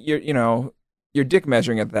you're dick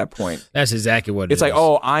measuring at that point. That's exactly what it is. It's like,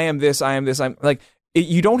 oh, I am this. I'm like.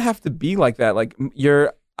 You don't have to be like that. Like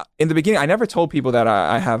you're in the beginning. I never told people that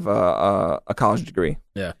I have a college degree.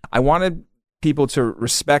 Yeah, I wanted people to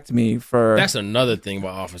respect me for. That's another thing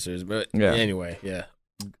about officers, but anyway, yeah.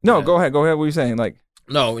 No, go ahead. What were you saying? Like,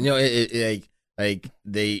 no, you know, like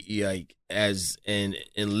they like as an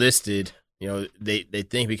enlisted. You know, they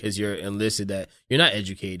think because you're enlisted that you're not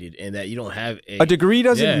educated and that you don't have a degree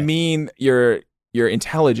doesn't mean you're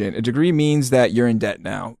intelligent. A degree means that you're in debt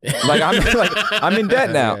now. Like I'm in debt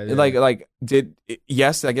now. Did I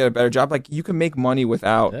get a better job? Like you can make money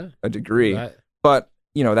without a degree, but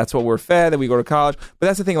you know that's what we're fed. That we go to college. But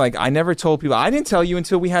that's the thing. Like I never told people. I didn't tell you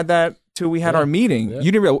until we had our meeting.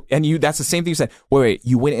 You didn't realize, and you. That's the same thing you said. Wait,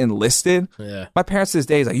 you went enlisted? Yeah. My parents to this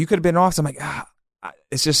day is like, you could have been off. So I'm like,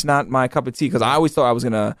 it's just not my cup of tea because I always thought I was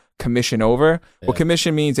gonna commission over. Yeah. Well,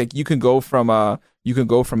 commission means like you can go from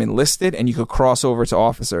enlisted and you could cross over to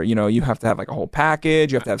officer. You know, you have to have like a whole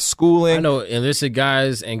package. You have to have schooling. I know enlisted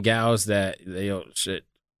guys and gals that shit.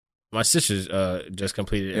 my sister's just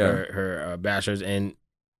completed her bachelor's, and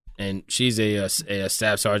she's a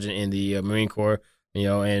staff sergeant in the Marine Corps,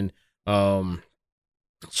 and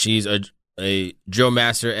she's a drill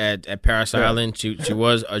master at Parris Island. She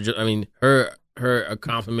was her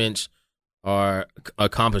accomplishments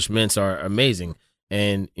are amazing,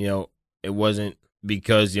 and it wasn't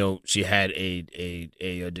because she had a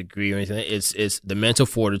degree or anything. It's the mental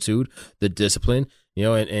fortitude, the discipline,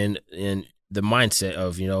 and the mindset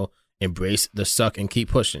of embrace the suck and keep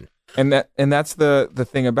pushing. And that's the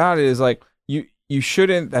thing about it is like you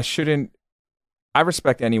shouldn't. I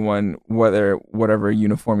respect anyone, whatever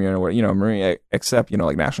uniform you're in, Marine, except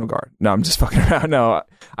like National Guard. No, I'm just fucking around. No,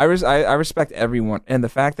 I respect everyone, and the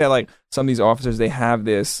fact that like some of these officers, they have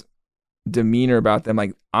this demeanor about them,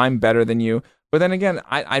 like I'm better than you. But then again,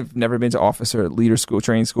 I've never been to officer leader school,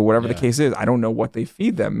 training school, whatever the case is. I don't know what they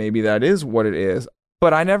feed them. Maybe that is what it is.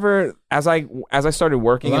 But I never, as I started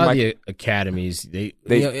working a lot in of the academies, they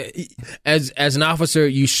as an officer,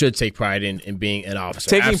 you should take pride in being an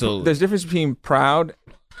officer. Absolutely, there's a difference between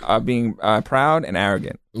being proud and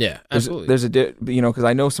arrogant. Yeah, absolutely. There's because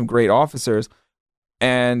I know some great officers,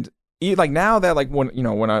 and like now that like when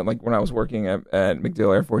I was working at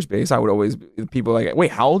MacDill Air Force Base, I would always people like, wait,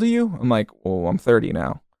 how old are you? I'm like, well, I'm 30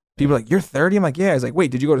 now. People are like, you're 30? I'm like, yeah. It's like, wait,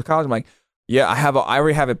 did you go to college? I'm like, yeah, I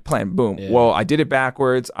already have it planned. Boom. Yeah. Well, I did it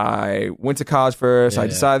backwards. I went to college first. I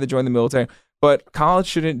decided to join the military. But college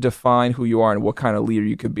shouldn't define who you are and what kind of leader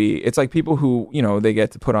you could be. It's like people who, they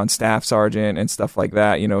get to put on staff sergeant and stuff like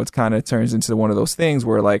that. It's kind of turns into one of those things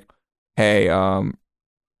where like, hey,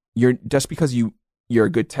 you're just because you're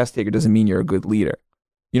a good test taker doesn't mean you're a good leader.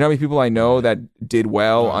 You know how many people I know that did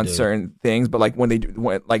well on certain things, but like when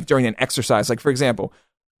during an exercise, like for example,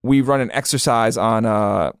 we run an exercise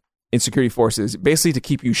on in security forces, basically to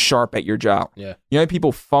keep you sharp at your job. Yeah. You know how many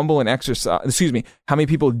people fumble an exercise? Excuse me. How many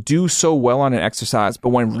people do so well on an exercise, but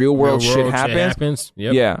when real world shit happens,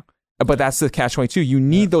 yep. Yeah. But that's the catch-22. You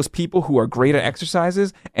need those people who are great at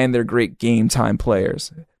exercises and they're great game time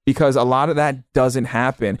players, because a lot of that doesn't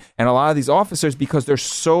happen. And a lot of these officers, because they're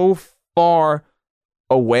so far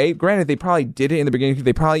away, granted, they probably did it in the beginning.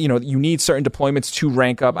 They probably, you need certain deployments to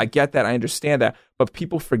rank up. I get that. I understand that. But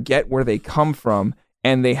people forget where they come from.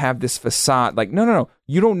 And they have this facade like, no,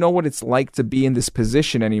 you don't know what it's like to be in this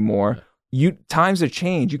position anymore. Times have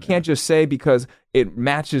changed. You can't just say because it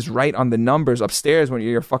matches right on the numbers upstairs when you're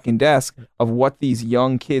at your fucking desk of what these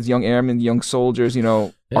young kids, young airmen, young soldiers,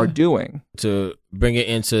 are doing. To bring it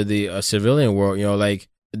into the civilian world, like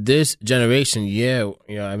this generation,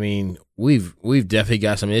 we've definitely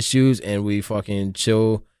got some issues, and we fucking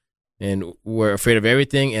chill, and we're afraid of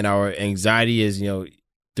everything, and our anxiety is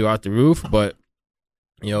throughout the roof, but.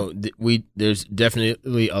 There's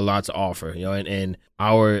definitely a lot to offer, and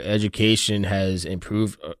our education has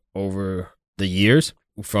improved over the years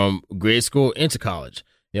from grade school into college,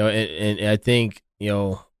 and I think,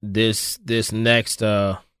 this next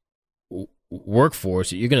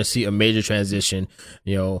workforce, you're going to see a major transition,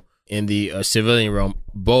 in the civilian realm,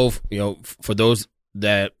 both, for those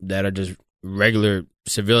that are just regular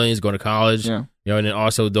civilians going to college, and then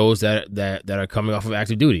also those that are coming off of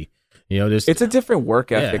active duty. It's a different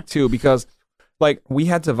work ethic too, because like we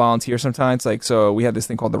had to volunteer sometimes. Like, so we had this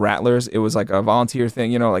thing called the Rattlers. It was like a volunteer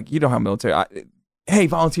thing, like, how military, hey,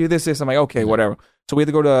 volunteer this. I'm like, okay, whatever. So we had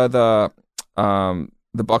to go to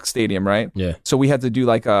the Buck Stadium, right? Yeah. So we had to do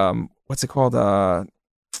like, what's it called?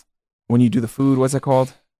 When you do the food, what's it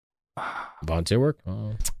called? Volunteer work?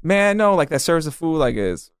 Oh. Man, no, like that serves the food, like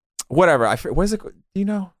is whatever. What is it? Do you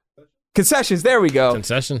know? Concessions, there we go.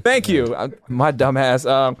 Concession. Thank you. My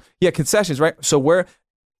dumbass. Concessions, right? So we're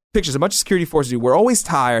pictures, a bunch of security forces do. We're always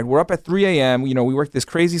tired. We're up at 3 a.m. We work this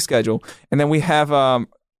crazy schedule. And then we have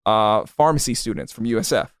pharmacy students from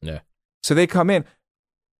USF. Yeah. So they come in.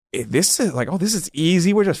 This is like, this is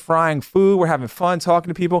easy. We're just frying food. We're having fun talking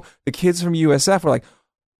to people. The kids from USF were like,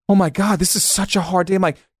 oh my God, this is such a hard day. I'm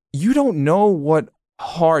like, you don't know what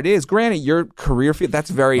hard is. Granted, your career field, that's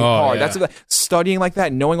very hard. Yeah. That's studying like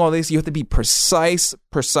that, knowing all this, you have to be precise.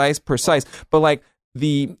 But like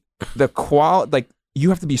the quality, like you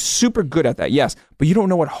have to be super good at that. Yes, but you don't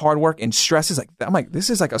know what hard work and stress is like. I'm like, this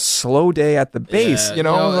is like a slow day at the base.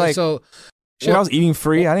 Like so. I was eating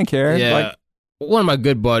free. I didn't care. Yeah. Like, one of my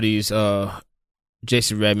good buddies,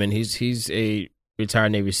 Jason Redmond. He's a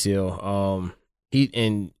retired Navy SEAL.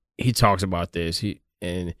 He talks about this.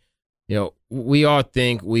 We all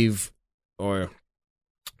think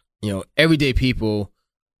everyday people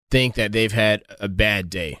think that they've had a bad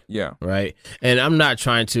day. Yeah. Right. And I'm not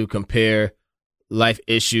trying to compare life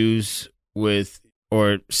issues with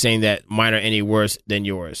or saying that mine are any worse than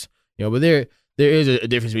yours. But there is a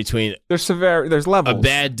difference between There's levels. a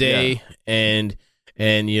bad day and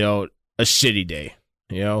you know, a shitty day,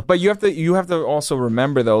 you know. But you have to also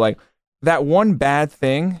remember though, like that one bad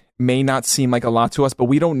thing may not seem like a lot to us, but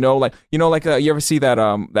we don't know, like, you know, like you ever see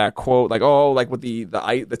that quote, like, oh, like with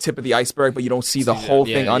the tip of the iceberg, but you don't see the whole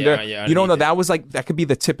thing under. You don't know that was like, that could be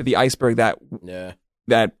the tip of the iceberg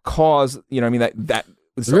that caused, you know what I mean, that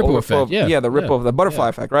the ripple effect. The ripple of the butterfly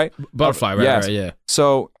effect, right? Butterfly, right? Yes. Right, yeah.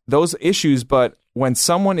 So those issues, but when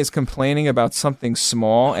someone is complaining about something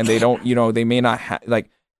small and they don't, you know, they may not have, like,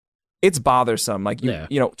 it's bothersome. Like, you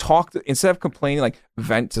know, instead of complaining, like,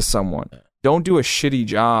 vent to someone. Don't do a shitty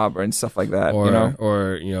job and stuff like that. Or, you know?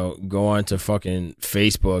 Or, you know, go on to fucking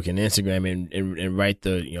Facebook and Instagram and write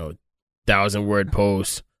the, you know, 1,000-word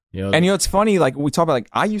post. You know? And, you know, it's funny, like, we talk about, like,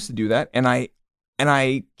 I used to do that, and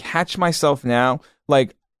I catch myself now,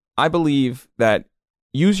 like, I believe that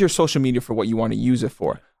use your social media for what you want to use it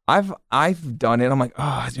for. I've done it. I'm like,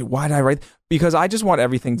 oh, dude, why did I write? Because I just want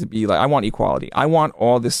everything to be like, I want equality. I want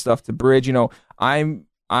all this stuff to bridge. You know, I'm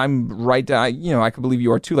right down. You know, I can believe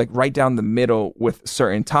you are too. Like right down the middle with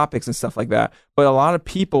certain topics and stuff like that. But a lot of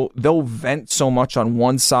people, they'll vent so much on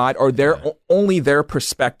one side, or they're only their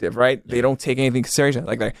perspective. Right? They don't take anything seriously.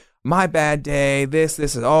 Like my bad day. This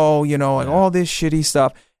is and all this shitty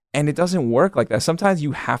stuff. And it doesn't work like that. Sometimes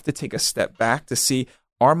you have to take a step back to see,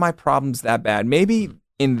 are my problems that bad? Maybe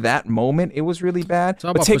in that moment it was really bad,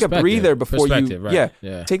 but take a breather before you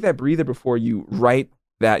take that breather before you write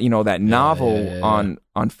that, you know, that novel on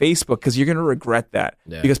Facebook, because you're going to regret that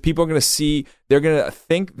because people are going to see, they're going to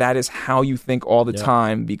think that is how you think all the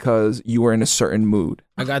time because you were in a certain mood.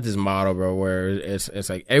 I got this motto, bro, where it's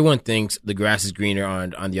like everyone thinks the grass is greener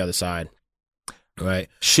on the other side. Right.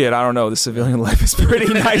 Shit, I don't know. The civilian life is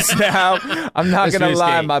pretty nice now. I'm not going to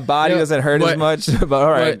lie. My body doesn't hurt as much, but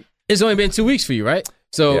all right. But it's only been 2 weeks for you, right?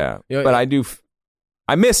 So, but I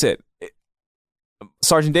miss it.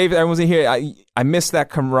 Sergeant David, everyone's in here. I miss that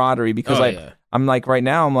camaraderie because I'm like, right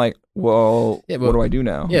now, I'm like, well, what do I do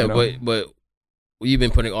now? Yeah, you know? but you've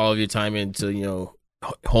been putting all of your time into, you know,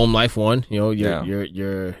 home life one. You know,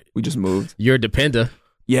 you're we just moved. You're a depender.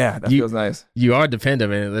 Yeah, that feels nice. You are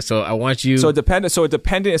dependent, man. So I want you. So a dependent.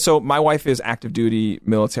 So my wife is active duty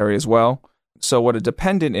military as well. So what a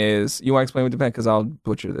dependent is, you want to explain what dependent? Because I'll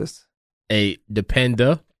butcher this. A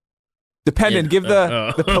dependent. Give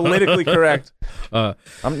the politically correct.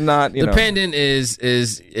 I'm not. Dependent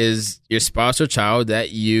is your spouse or child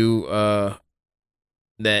that you are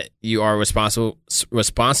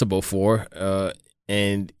responsible for,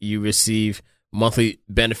 and you receive monthly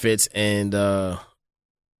benefits and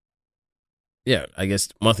I guess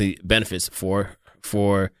monthly benefits for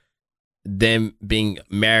them being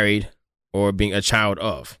married or being a child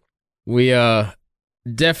of. We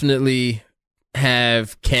definitely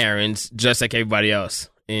have Karens just like everybody else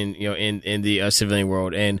in the civilian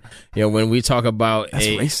world, and you know, when we talk about that's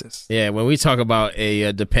racist. Yeah, when we talk about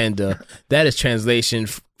a depender, that is translation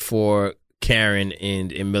for Karen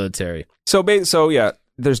in military. So yeah.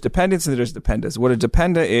 There's dependents and there's dependents. What a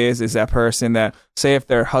dependent is that person that, say if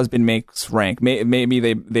their husband makes rank, maybe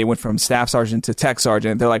they went from staff sergeant to tech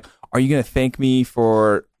sergeant. They're like, are you going to thank me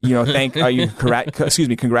for,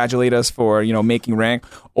 congratulate us for, you know, making rank?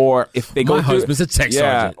 Or if they go my husband's a tech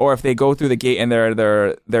sergeant. Or if they go through the gate and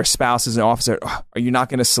their spouse is an officer, are you not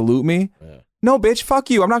going to salute me? Yeah. No, bitch,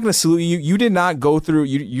 fuck you. I'm not going to salute you. You did not go through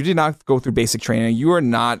basic training. You are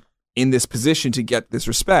not in this position to get this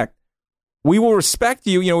respect. We will respect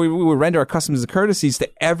you. You know, we will render our customs and courtesies to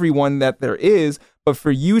everyone that there is. But for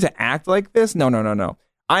you to act like this, no.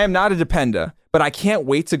 I am not a depender, but I can't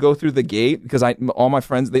wait to go through the gate because all my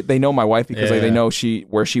friends, they know my wife because they know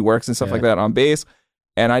where she works and stuff like that on base.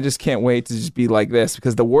 And I just can't wait to just be like this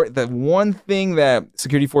because the one thing that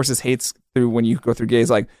security forces hates through when you go through gate is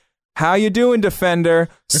like, how you doing, defender?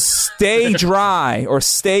 Stay dry or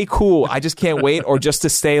stay cool. I just can't wait, or just to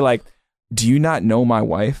stay like, do you not know my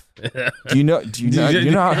wife? Do you not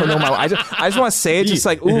know my wife? I just want to say it, just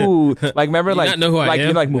like, ooh, like remember, like, know who I am?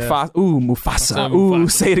 You're like Mufasa, ooh, Mufasa, ooh,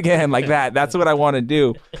 say it again, like that. That's what I want to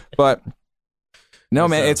do. But no,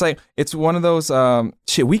 man, it's like, it's one of those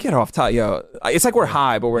shit. We get off top, yo. It's like we're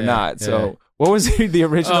high, but we're not. So what was the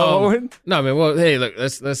original one? No, man. Well, hey, look,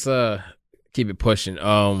 let's keep it pushing.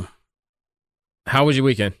 How was your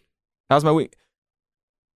weekend? How's my week?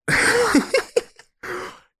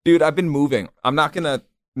 Dude, I've been moving. I'm not gonna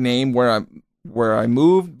name where I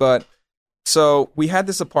moved, but so we had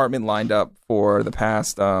this apartment lined up for the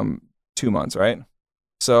past 2 months, right?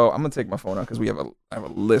 So I'm gonna take my phone out because I have a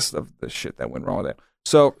list of the shit that went wrong with it.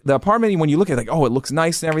 So the apartment, when you look at it, like, oh, it looks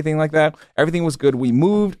nice and everything like that. Everything was good. We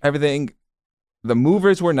moved. Everything The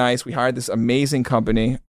movers were nice. We hired this amazing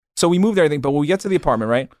company. So we moved everything, but when we get to the apartment,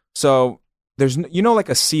 right? So there's, like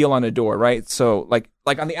a seal on a door, right? So like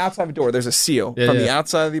on the outside of the door, there's a seal from the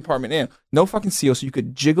outside of the apartment in. No fucking seal, so you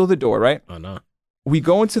could jiggle the door, right? Oh, no. We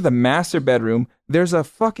go into the master bedroom. There's a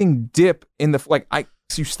fucking dip in the, so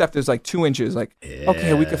you step, there's like 2 inches. Like,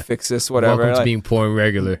 okay, we could fix this, whatever. Welcome to like, being porn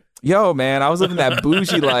regular. Yo, man, I was living that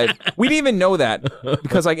bougie life. We didn't even know that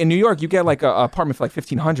because, like, in New York, you get like an apartment for like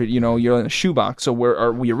 $1,500. You're in a shoebox. So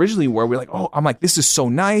where we originally were, we're like, oh, I'm like, this is so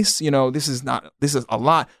nice. This is a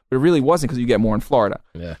lot, but it really wasn't because you get more in Florida.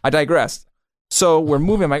 Yeah. I digressed. So we're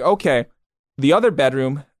moving. I'm like, okay, the other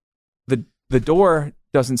bedroom, the door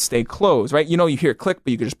doesn't stay closed, right? You hear it click,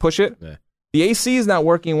 but you can just push it. Yeah. The AC is not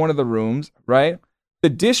working in one of the rooms, right? The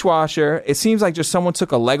dishwasher, it seems like just someone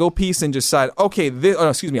took a Lego piece and just decided, okay,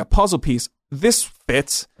 a puzzle piece. This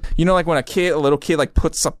fits. Like when a little kid, like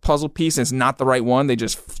puts a puzzle piece and it's not the right one, they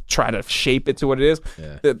just try to shape it to what it is.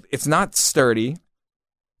 Yeah. It's not sturdy.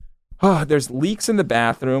 There's leaks in the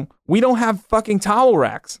bathroom. We don't have fucking towel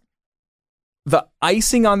racks. The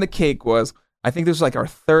icing on the cake was, I think this was like our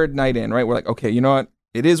 3rd night in, right? We're like, okay, you know what?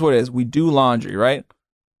 It is what it is. We do laundry, right?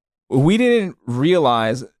 We didn't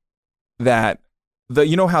realize that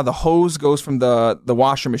how the hose goes from the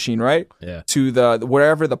washer machine, right? Yeah. To the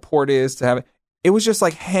wherever the port is to have it. It was just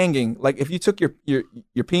like hanging. Like if you took your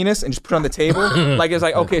penis and just put it on the table, like it's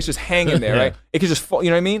like, okay, it's just hanging there, right? It could just fall, you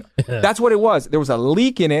know what I mean? That's what it was. There was a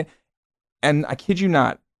leak in it, and I kid you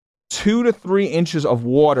not, 2 to 3 inches of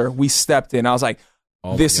water we stepped in. I was like,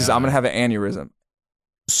 I'm gonna have an aneurysm.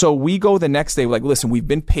 So we go the next day, we're like, listen, we've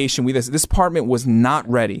been patient with this. This apartment was not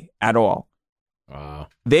ready at all. Wow.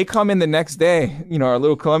 They come in the next day, our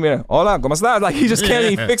little Colombian, hola, ¿cómo estás? Like, he just can't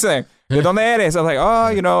even fix it. ¿De dónde eres? I was like,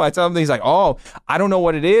 I tell him, he's like, I don't know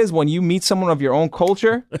what it is. When you meet someone of your own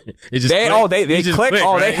culture, they click.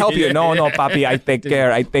 Right? They help you. No, papi, I take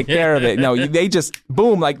care of it. No, they just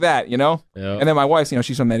boom like that, Yep. And then my wife,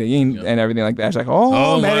 she's from Medellin and everything like that. She's like,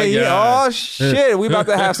 Medellin, oh shit, we about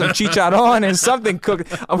to have some chicharron and something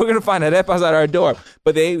cooked. We're going to find arepas at our door.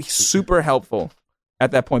 But they super helpful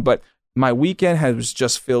at that point. But my weekend was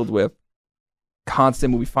just filled with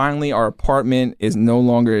constant movie. Finally, our apartment is no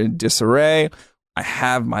longer in disarray. I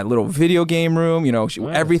have my little video game room. Nice.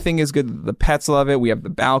 Everything is good. The pets love it. We have the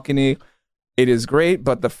balcony. It is great.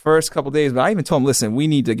 But the first couple of days, I even told them, listen, we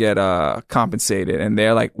need to get compensated. And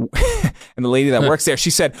they're like, and the lady that works there, she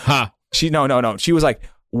said, no. She was like,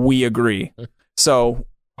 we agree. So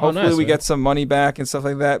hopefully we get some money back and stuff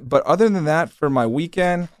like that. But other than that, for my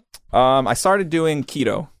weekend, I started doing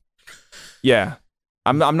keto. Yeah.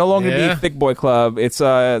 I'm no longer being thick boy club. It's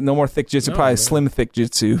no more thick jitsu, probably slim thick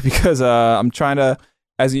jitsu because I'm trying to,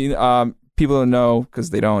 as you people don't know because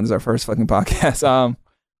they don't. This is our first fucking podcast.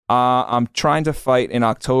 I'm trying to fight in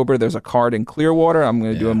October. There's a card in Clearwater. I'm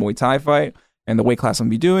going to do a Muay Thai fight, and the weight class I'm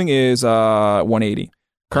going to be doing is 180.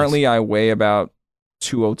 Currently, I weigh about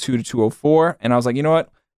 202 to 204, and I was like, you know what?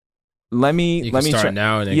 Let me start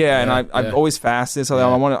now. And I've always fasted, so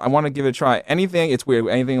I want to give it a try. Anything, it's weird.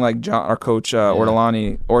 Anything like John, our coach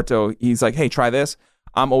Orto, he's like, hey, try this.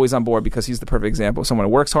 I'm always on board because he's the perfect example of someone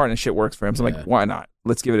who works hard and shit works for him. So I'm like, why not?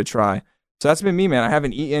 Let's give it a try. So that's been me, man. I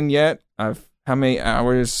haven't eaten yet. How many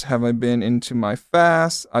hours have I been into my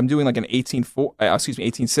fast? I'm doing like an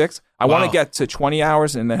 18.6. I want to get to 20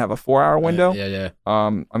 hours and then have a 4-hour window. Yeah.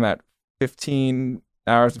 I'm at 15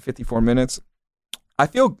 hours and 54 minutes.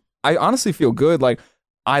 I honestly feel good. Like,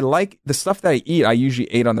 I like the stuff that I eat. I usually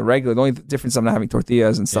ate on the regular. The only difference is I'm not having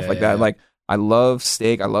tortillas and stuff like that. Like, I love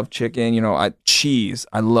steak. I love chicken. Cheese.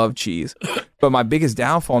 I love cheese. But my biggest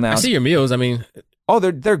downfall now. I see your meals. I mean,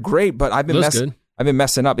 they're great. But I've been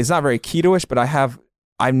messing up. It's not very keto-ish, but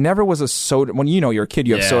I never was a soda. When you're a kid,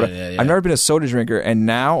 you have soda. Yeah. I've never been a soda drinker, and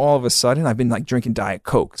now all of a sudden I've been like drinking Diet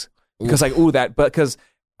Cokes because because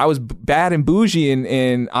I was bad and bougie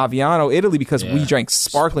in Aviano, Italy, because we drank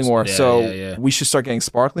sparkling water. We should start getting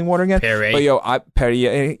sparkling water again. Perrier. But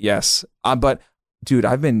Perrier, yes. But dude,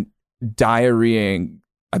 I've been diarrheaing.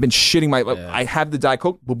 I've been shitting my. I have the Diet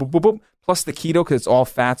Coke, boop, boop, boop, boop, plus the keto because it's all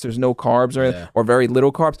fats. There's no carbs or very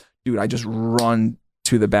little carbs. Dude, I just run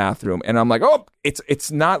to the bathroom and I'm like,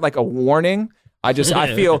 it's not like a warning. I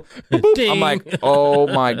feel. I'm like, oh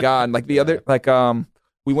my god, like the other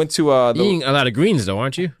we went to eating a lot of greens though,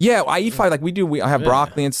 aren't you? Yeah, I eat fiber. Like I have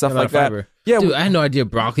broccoli and stuff like that. Yeah, dude, I had no idea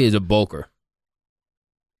broccoli is a bulker.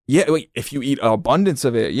 Yeah, wait, if you eat an abundance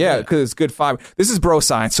of it, because it's good fiber. This is bro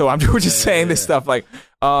science, so we're just saying this stuff. Like,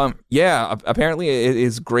 apparently it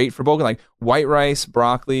is great for bulking, like white rice,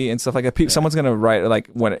 broccoli, and stuff like that. Someone's gonna write like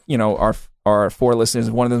when our 4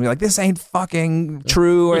 listeners, one of them be like, "This ain't fucking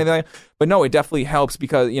true" or anything. Like, but no, it definitely helps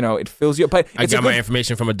because it fills you up. But I got my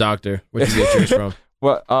information from a doctor. Where'd you get yours from?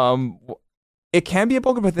 Well, it can be a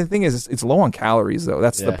bulk, but the thing is, it's low on calories though.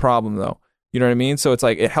 That's the problem though. You know what I mean? So it's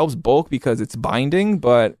like it helps bulk because it's binding,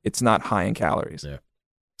 but it's not high in calories. Yeah.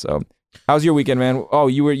 So, how's your weekend, man? Oh,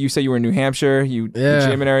 you said you were in New Hampshire, the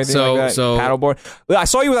gym and everything like that. So paddleboard. I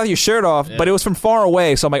saw you without your shirt off, but it was from far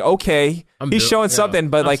away. So I'm like, okay, he's showing something,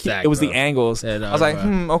 but like stacked, it was the angles. Yeah, no, I was like,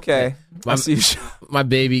 okay. My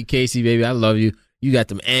baby Casey, baby, I love you. You got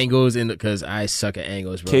them angles in because I suck at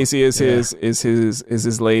angles, bro. Casey is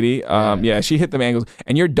his lady. She hit them angles,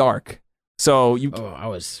 and you're dark. So you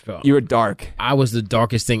were dark. I was the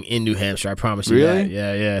darkest thing in New Hampshire. I promise you. Really?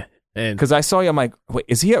 That. Yeah. And because I saw you, I'm like, wait,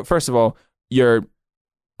 is he? First of all, you're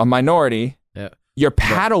a minority. Yeah. You're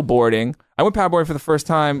paddleboarding. I went paddleboarding for the first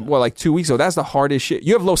time. Like 2 weeks ago. That's the hardest shit.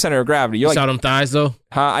 You have low center of gravity. You saw them thighs though?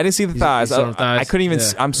 Huh? I didn't see the thighs. I couldn't even.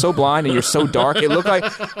 Yeah. I'm so blind, and you're so dark. It looked like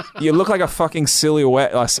you look like a fucking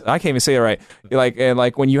silhouette. I can't even say it right.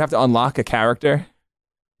 Like when you have to unlock a character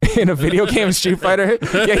in a video game, Street Fighter.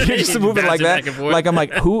 Yeah, you're just moving like that. Like I'm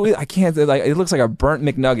like, who? I can't. Like it looks like a burnt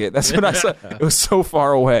McNugget. That's what I saw. It was so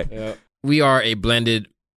far away. Yeah. We are a blended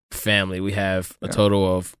family. We have a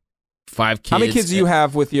total of 5 kids. How many kids do you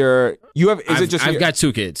have with your? You have? I've got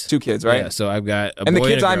 2 kids. 2 kids, right? Yeah. So I've got a and boy the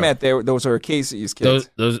kids and a I girl. met, those are Casey's kids.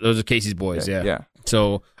 Those are Casey's boys. Yeah. Yeah.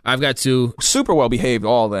 So I've got 2. Super well behaved,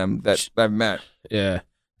 all of them that I've met. Yeah.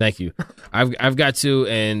 Thank you. I've got 2,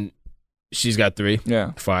 and she's got 3.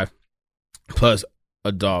 Yeah. 5. Plus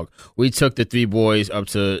a dog. We took the 3 boys up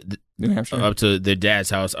to New Hampshire, up to their dad's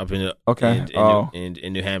house up in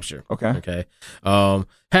in New Hampshire. Okay.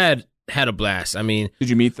 Had a blast. I mean, did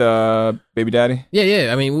you meet the baby daddy?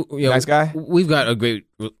 Yeah. I mean, nice guy. We've got a great,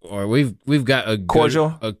 or we've got a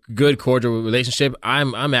good cordial relationship.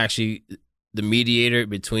 I'm actually the mediator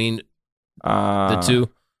between the two,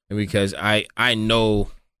 and because I know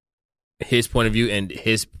his point of view and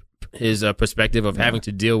his perspective of having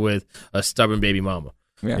to deal with a stubborn baby mama.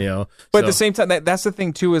 Yeah. But at the same time, that's the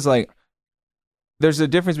thing too, is like there's a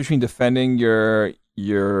difference between defending your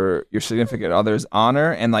significant other's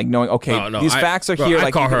honor and like knowing, okay, these facts are here.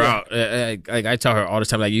 I call her out. I tell her all the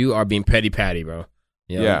time, like, you are being petty patty, bro.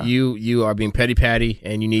 You are being petty patty,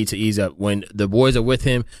 and you need to ease up. When the boys are with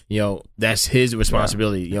him, that's his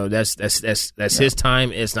responsibility. That's his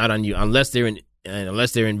time. It's not on you unless they're in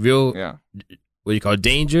real what do you call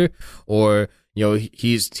danger, or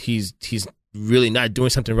he's really not doing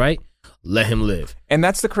something right. Let him live. And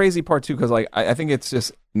that's the crazy part too, because like I think it's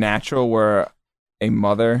just natural where a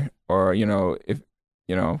mother, or if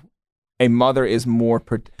a mother is more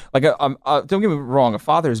don't get me wrong, a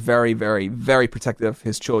father is very, very, very protective of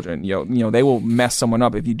his children. They will mess someone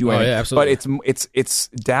up if you do anything. Yeah, absolutely. But it's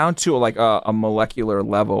down to like a molecular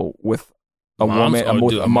level with a woman,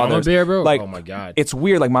 a mother, bear, bro. Like, oh my god, it's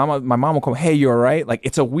weird. Like my mom will come, hey, you all right? Like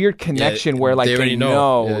it's a weird connection where like they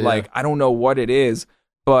know. Like I don't know what it is,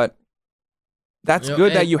 but that's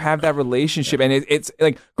good that you have that relationship, and it's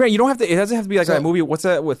like, Grant, you don't have to. It doesn't have to be like that movie. What's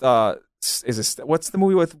that with? What's the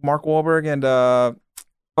movie with Mark Wahlberg and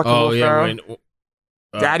Will Ferrell?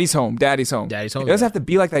 Daddy's Home. Daddy's Home. It doesn't have to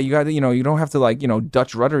be like that. You got to, you don't have to like,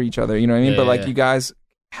 Dutch rudder each other. You know what I mean? But like you guys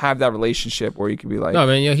have that relationship where you can be like, no,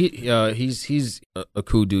 man, he's a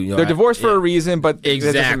cool dude. They're divorced for a reason, but it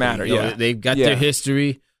doesn't matter. They've got their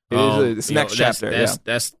history. It's next chapter.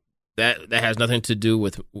 That has nothing to do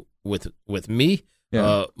with me.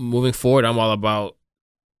 Moving forward, I'm all about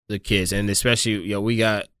the kids, and especially we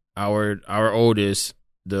got our oldest,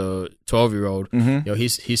 the 12-year-old. Mm-hmm.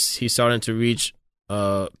 He's starting to reach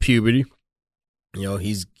puberty.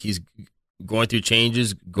 He's going through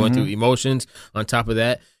changes, going through emotions. On top of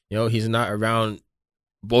that, he's not around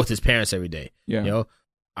both his parents every day.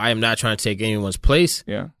 I am not trying to take anyone's place.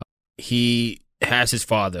 He has his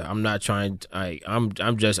father. I'm not trying.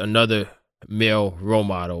 I'm just another male role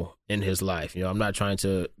model in his life. I'm not trying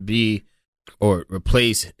to be or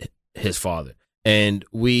replace his father. And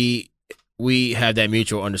we have that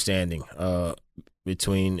mutual understanding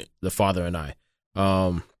between the father and I.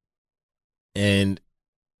 And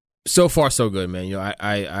so far so good, man.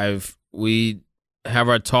 We have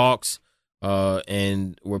our talks,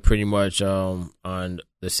 and we're pretty much on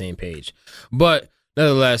the same page. But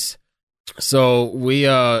nonetheless, so we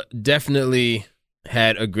definitely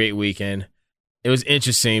had a great weekend. It was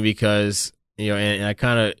interesting because and I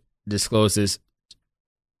kind of disclosed this.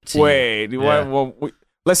 Wait, what?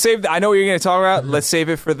 Let's save. I know what you're going to talk about. Let's save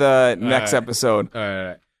it for the next episode. All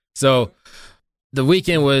right. So the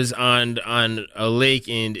weekend was on a lake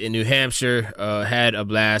in New Hampshire. Had a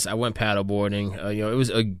blast. I went paddleboarding. It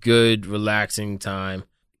was a good, relaxing time.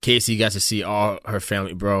 Casey got to see all her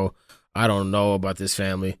family, bro. I don't know about this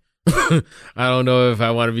family. I don't know if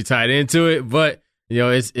I want to be tied into it, but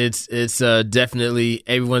it's definitely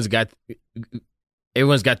everyone's got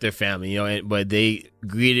their family, but they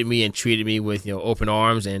greeted me and treated me with open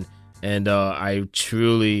arms, and I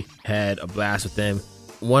truly had a blast with them.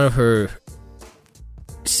 One of her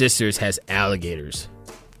sisters has alligators.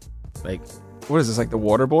 Like, what is this, like the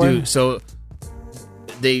water boy? Dude, so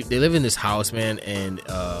they live in this house, man, and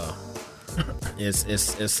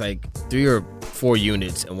it's like 3 or 4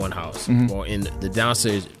 units in one house. Mm-hmm. Well, in the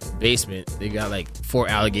downstairs basement, they got like 4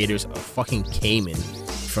 alligators, a fucking caiman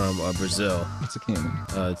from Brazil. What's a caiman?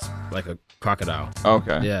 It's like a crocodile.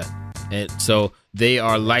 Okay. Yeah. And so they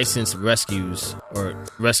are licensed rescuers for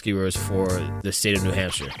the state of New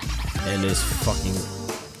Hampshire. And it's fucking...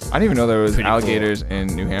 I didn't even know there was alligators cool in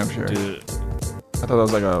New Hampshire. Dude, I thought that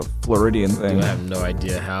was like a Floridian thing. I have no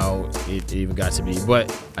idea how it even got to be.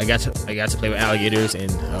 But I got to play with alligators,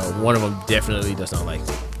 and one of them definitely does not like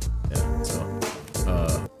me. Yeah.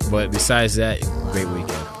 So, but besides that, great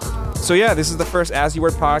weekend. So yeah, this is the first As You Were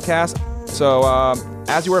podcast. So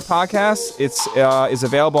As You Were podcast, is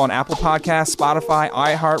available on Apple Podcasts, Spotify,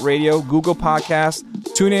 iHeartRadio, Google Podcasts,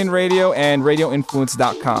 TuneIn Radio, and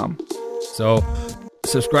RadioInfluence.com. So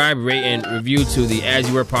subscribe, rate, and review to the As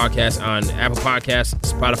You Were podcast on Apple Podcasts,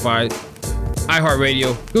 Spotify,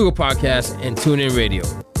 iHeartRadio, Google Podcasts, and TuneIn Radio.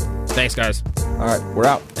 Thanks, guys. All right, we're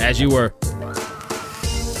out. As You Were.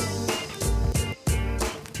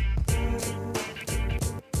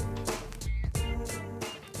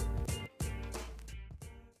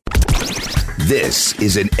 This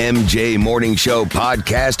is an MJ Morning Show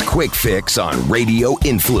podcast quick fix on Radio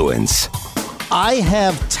Influence. I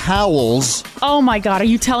have towels. Oh my God, are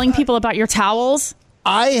you telling people about your towels?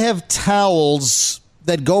 I have towels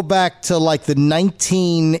that go back to like the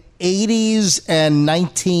 1980s and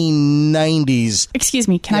 1990s. Excuse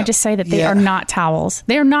me, can I just say that they are not towels?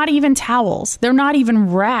 They're not even towels. They're not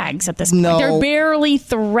even rags at this point. No. They're barely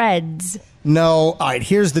threads. No, all right,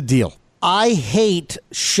 here's the deal. I hate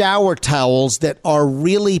shower towels that are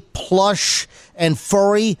really plush and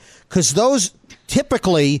furry because those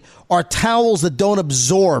typically are towels that don't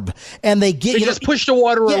absorb, and they just push the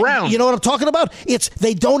water around. You know what I'm talking about?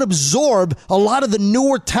 They don't absorb. A lot of the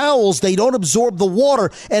newer towels, they don't absorb the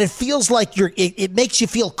water, and it feels like it makes you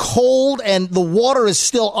feel cold, and the water is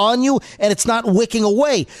still on you, and it's not wicking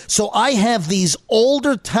away. So I have these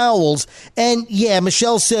older towels, and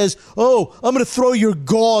Michelle says, "Oh, I'm going to throw your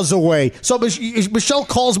gauze away." So Michelle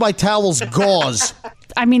calls my towels gauze.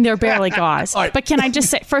 I mean, they're barely gauze. Right. But can I just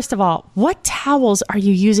say, first of all, what towels are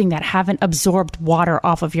you using that haven't absorbed water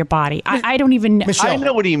off of your body? I don't even know. Michelle. I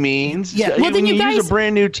know what he means. Yeah. Well, then when you guys use a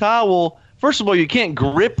brand new towel, first of all, you can't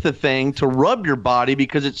grip the thing to rub your body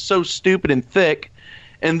because it's so stupid and thick.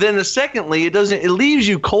 And then secondly, it leaves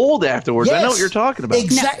you cold afterwards. Yes. I know what you're talking about.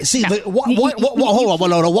 Exactly. See, No. hold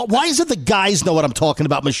on. Why is it the guys know what I'm talking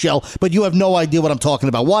about, Michelle, but you have no idea what I'm talking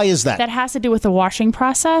about? Why is that? That has to do with the washing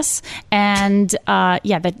process, and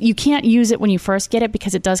that you can't use it when you first get it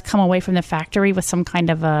because it does come away from the factory with some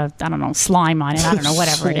kind of slime on it. I don't know,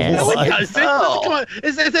 whatever it is. No, it doesn't.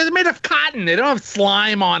 It's made of cotton. They don't have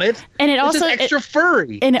slime on it. And it's just extra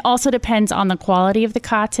furry. And it also depends on the quality of the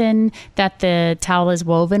cotton that the towel is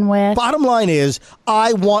woven with. Bottom line is,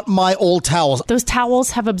 I want my old towels. Those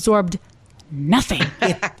towels have absorbed nothing.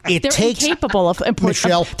 It They're takes incapable of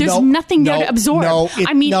Michelle. there's nothing there to absorb.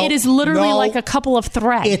 It is literally like a couple of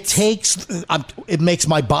threads. It makes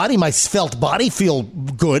my svelte body feel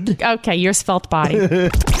good. Okay, your svelte body.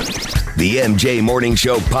 The MJ Morning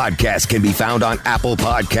Show podcast can be found on Apple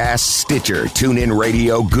Podcasts, Stitcher, TuneIn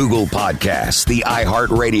Radio, Google Podcasts, the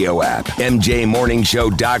iHeartRadio app,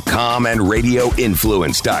 MJMorningshow.com, and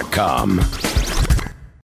RadioInfluence.com.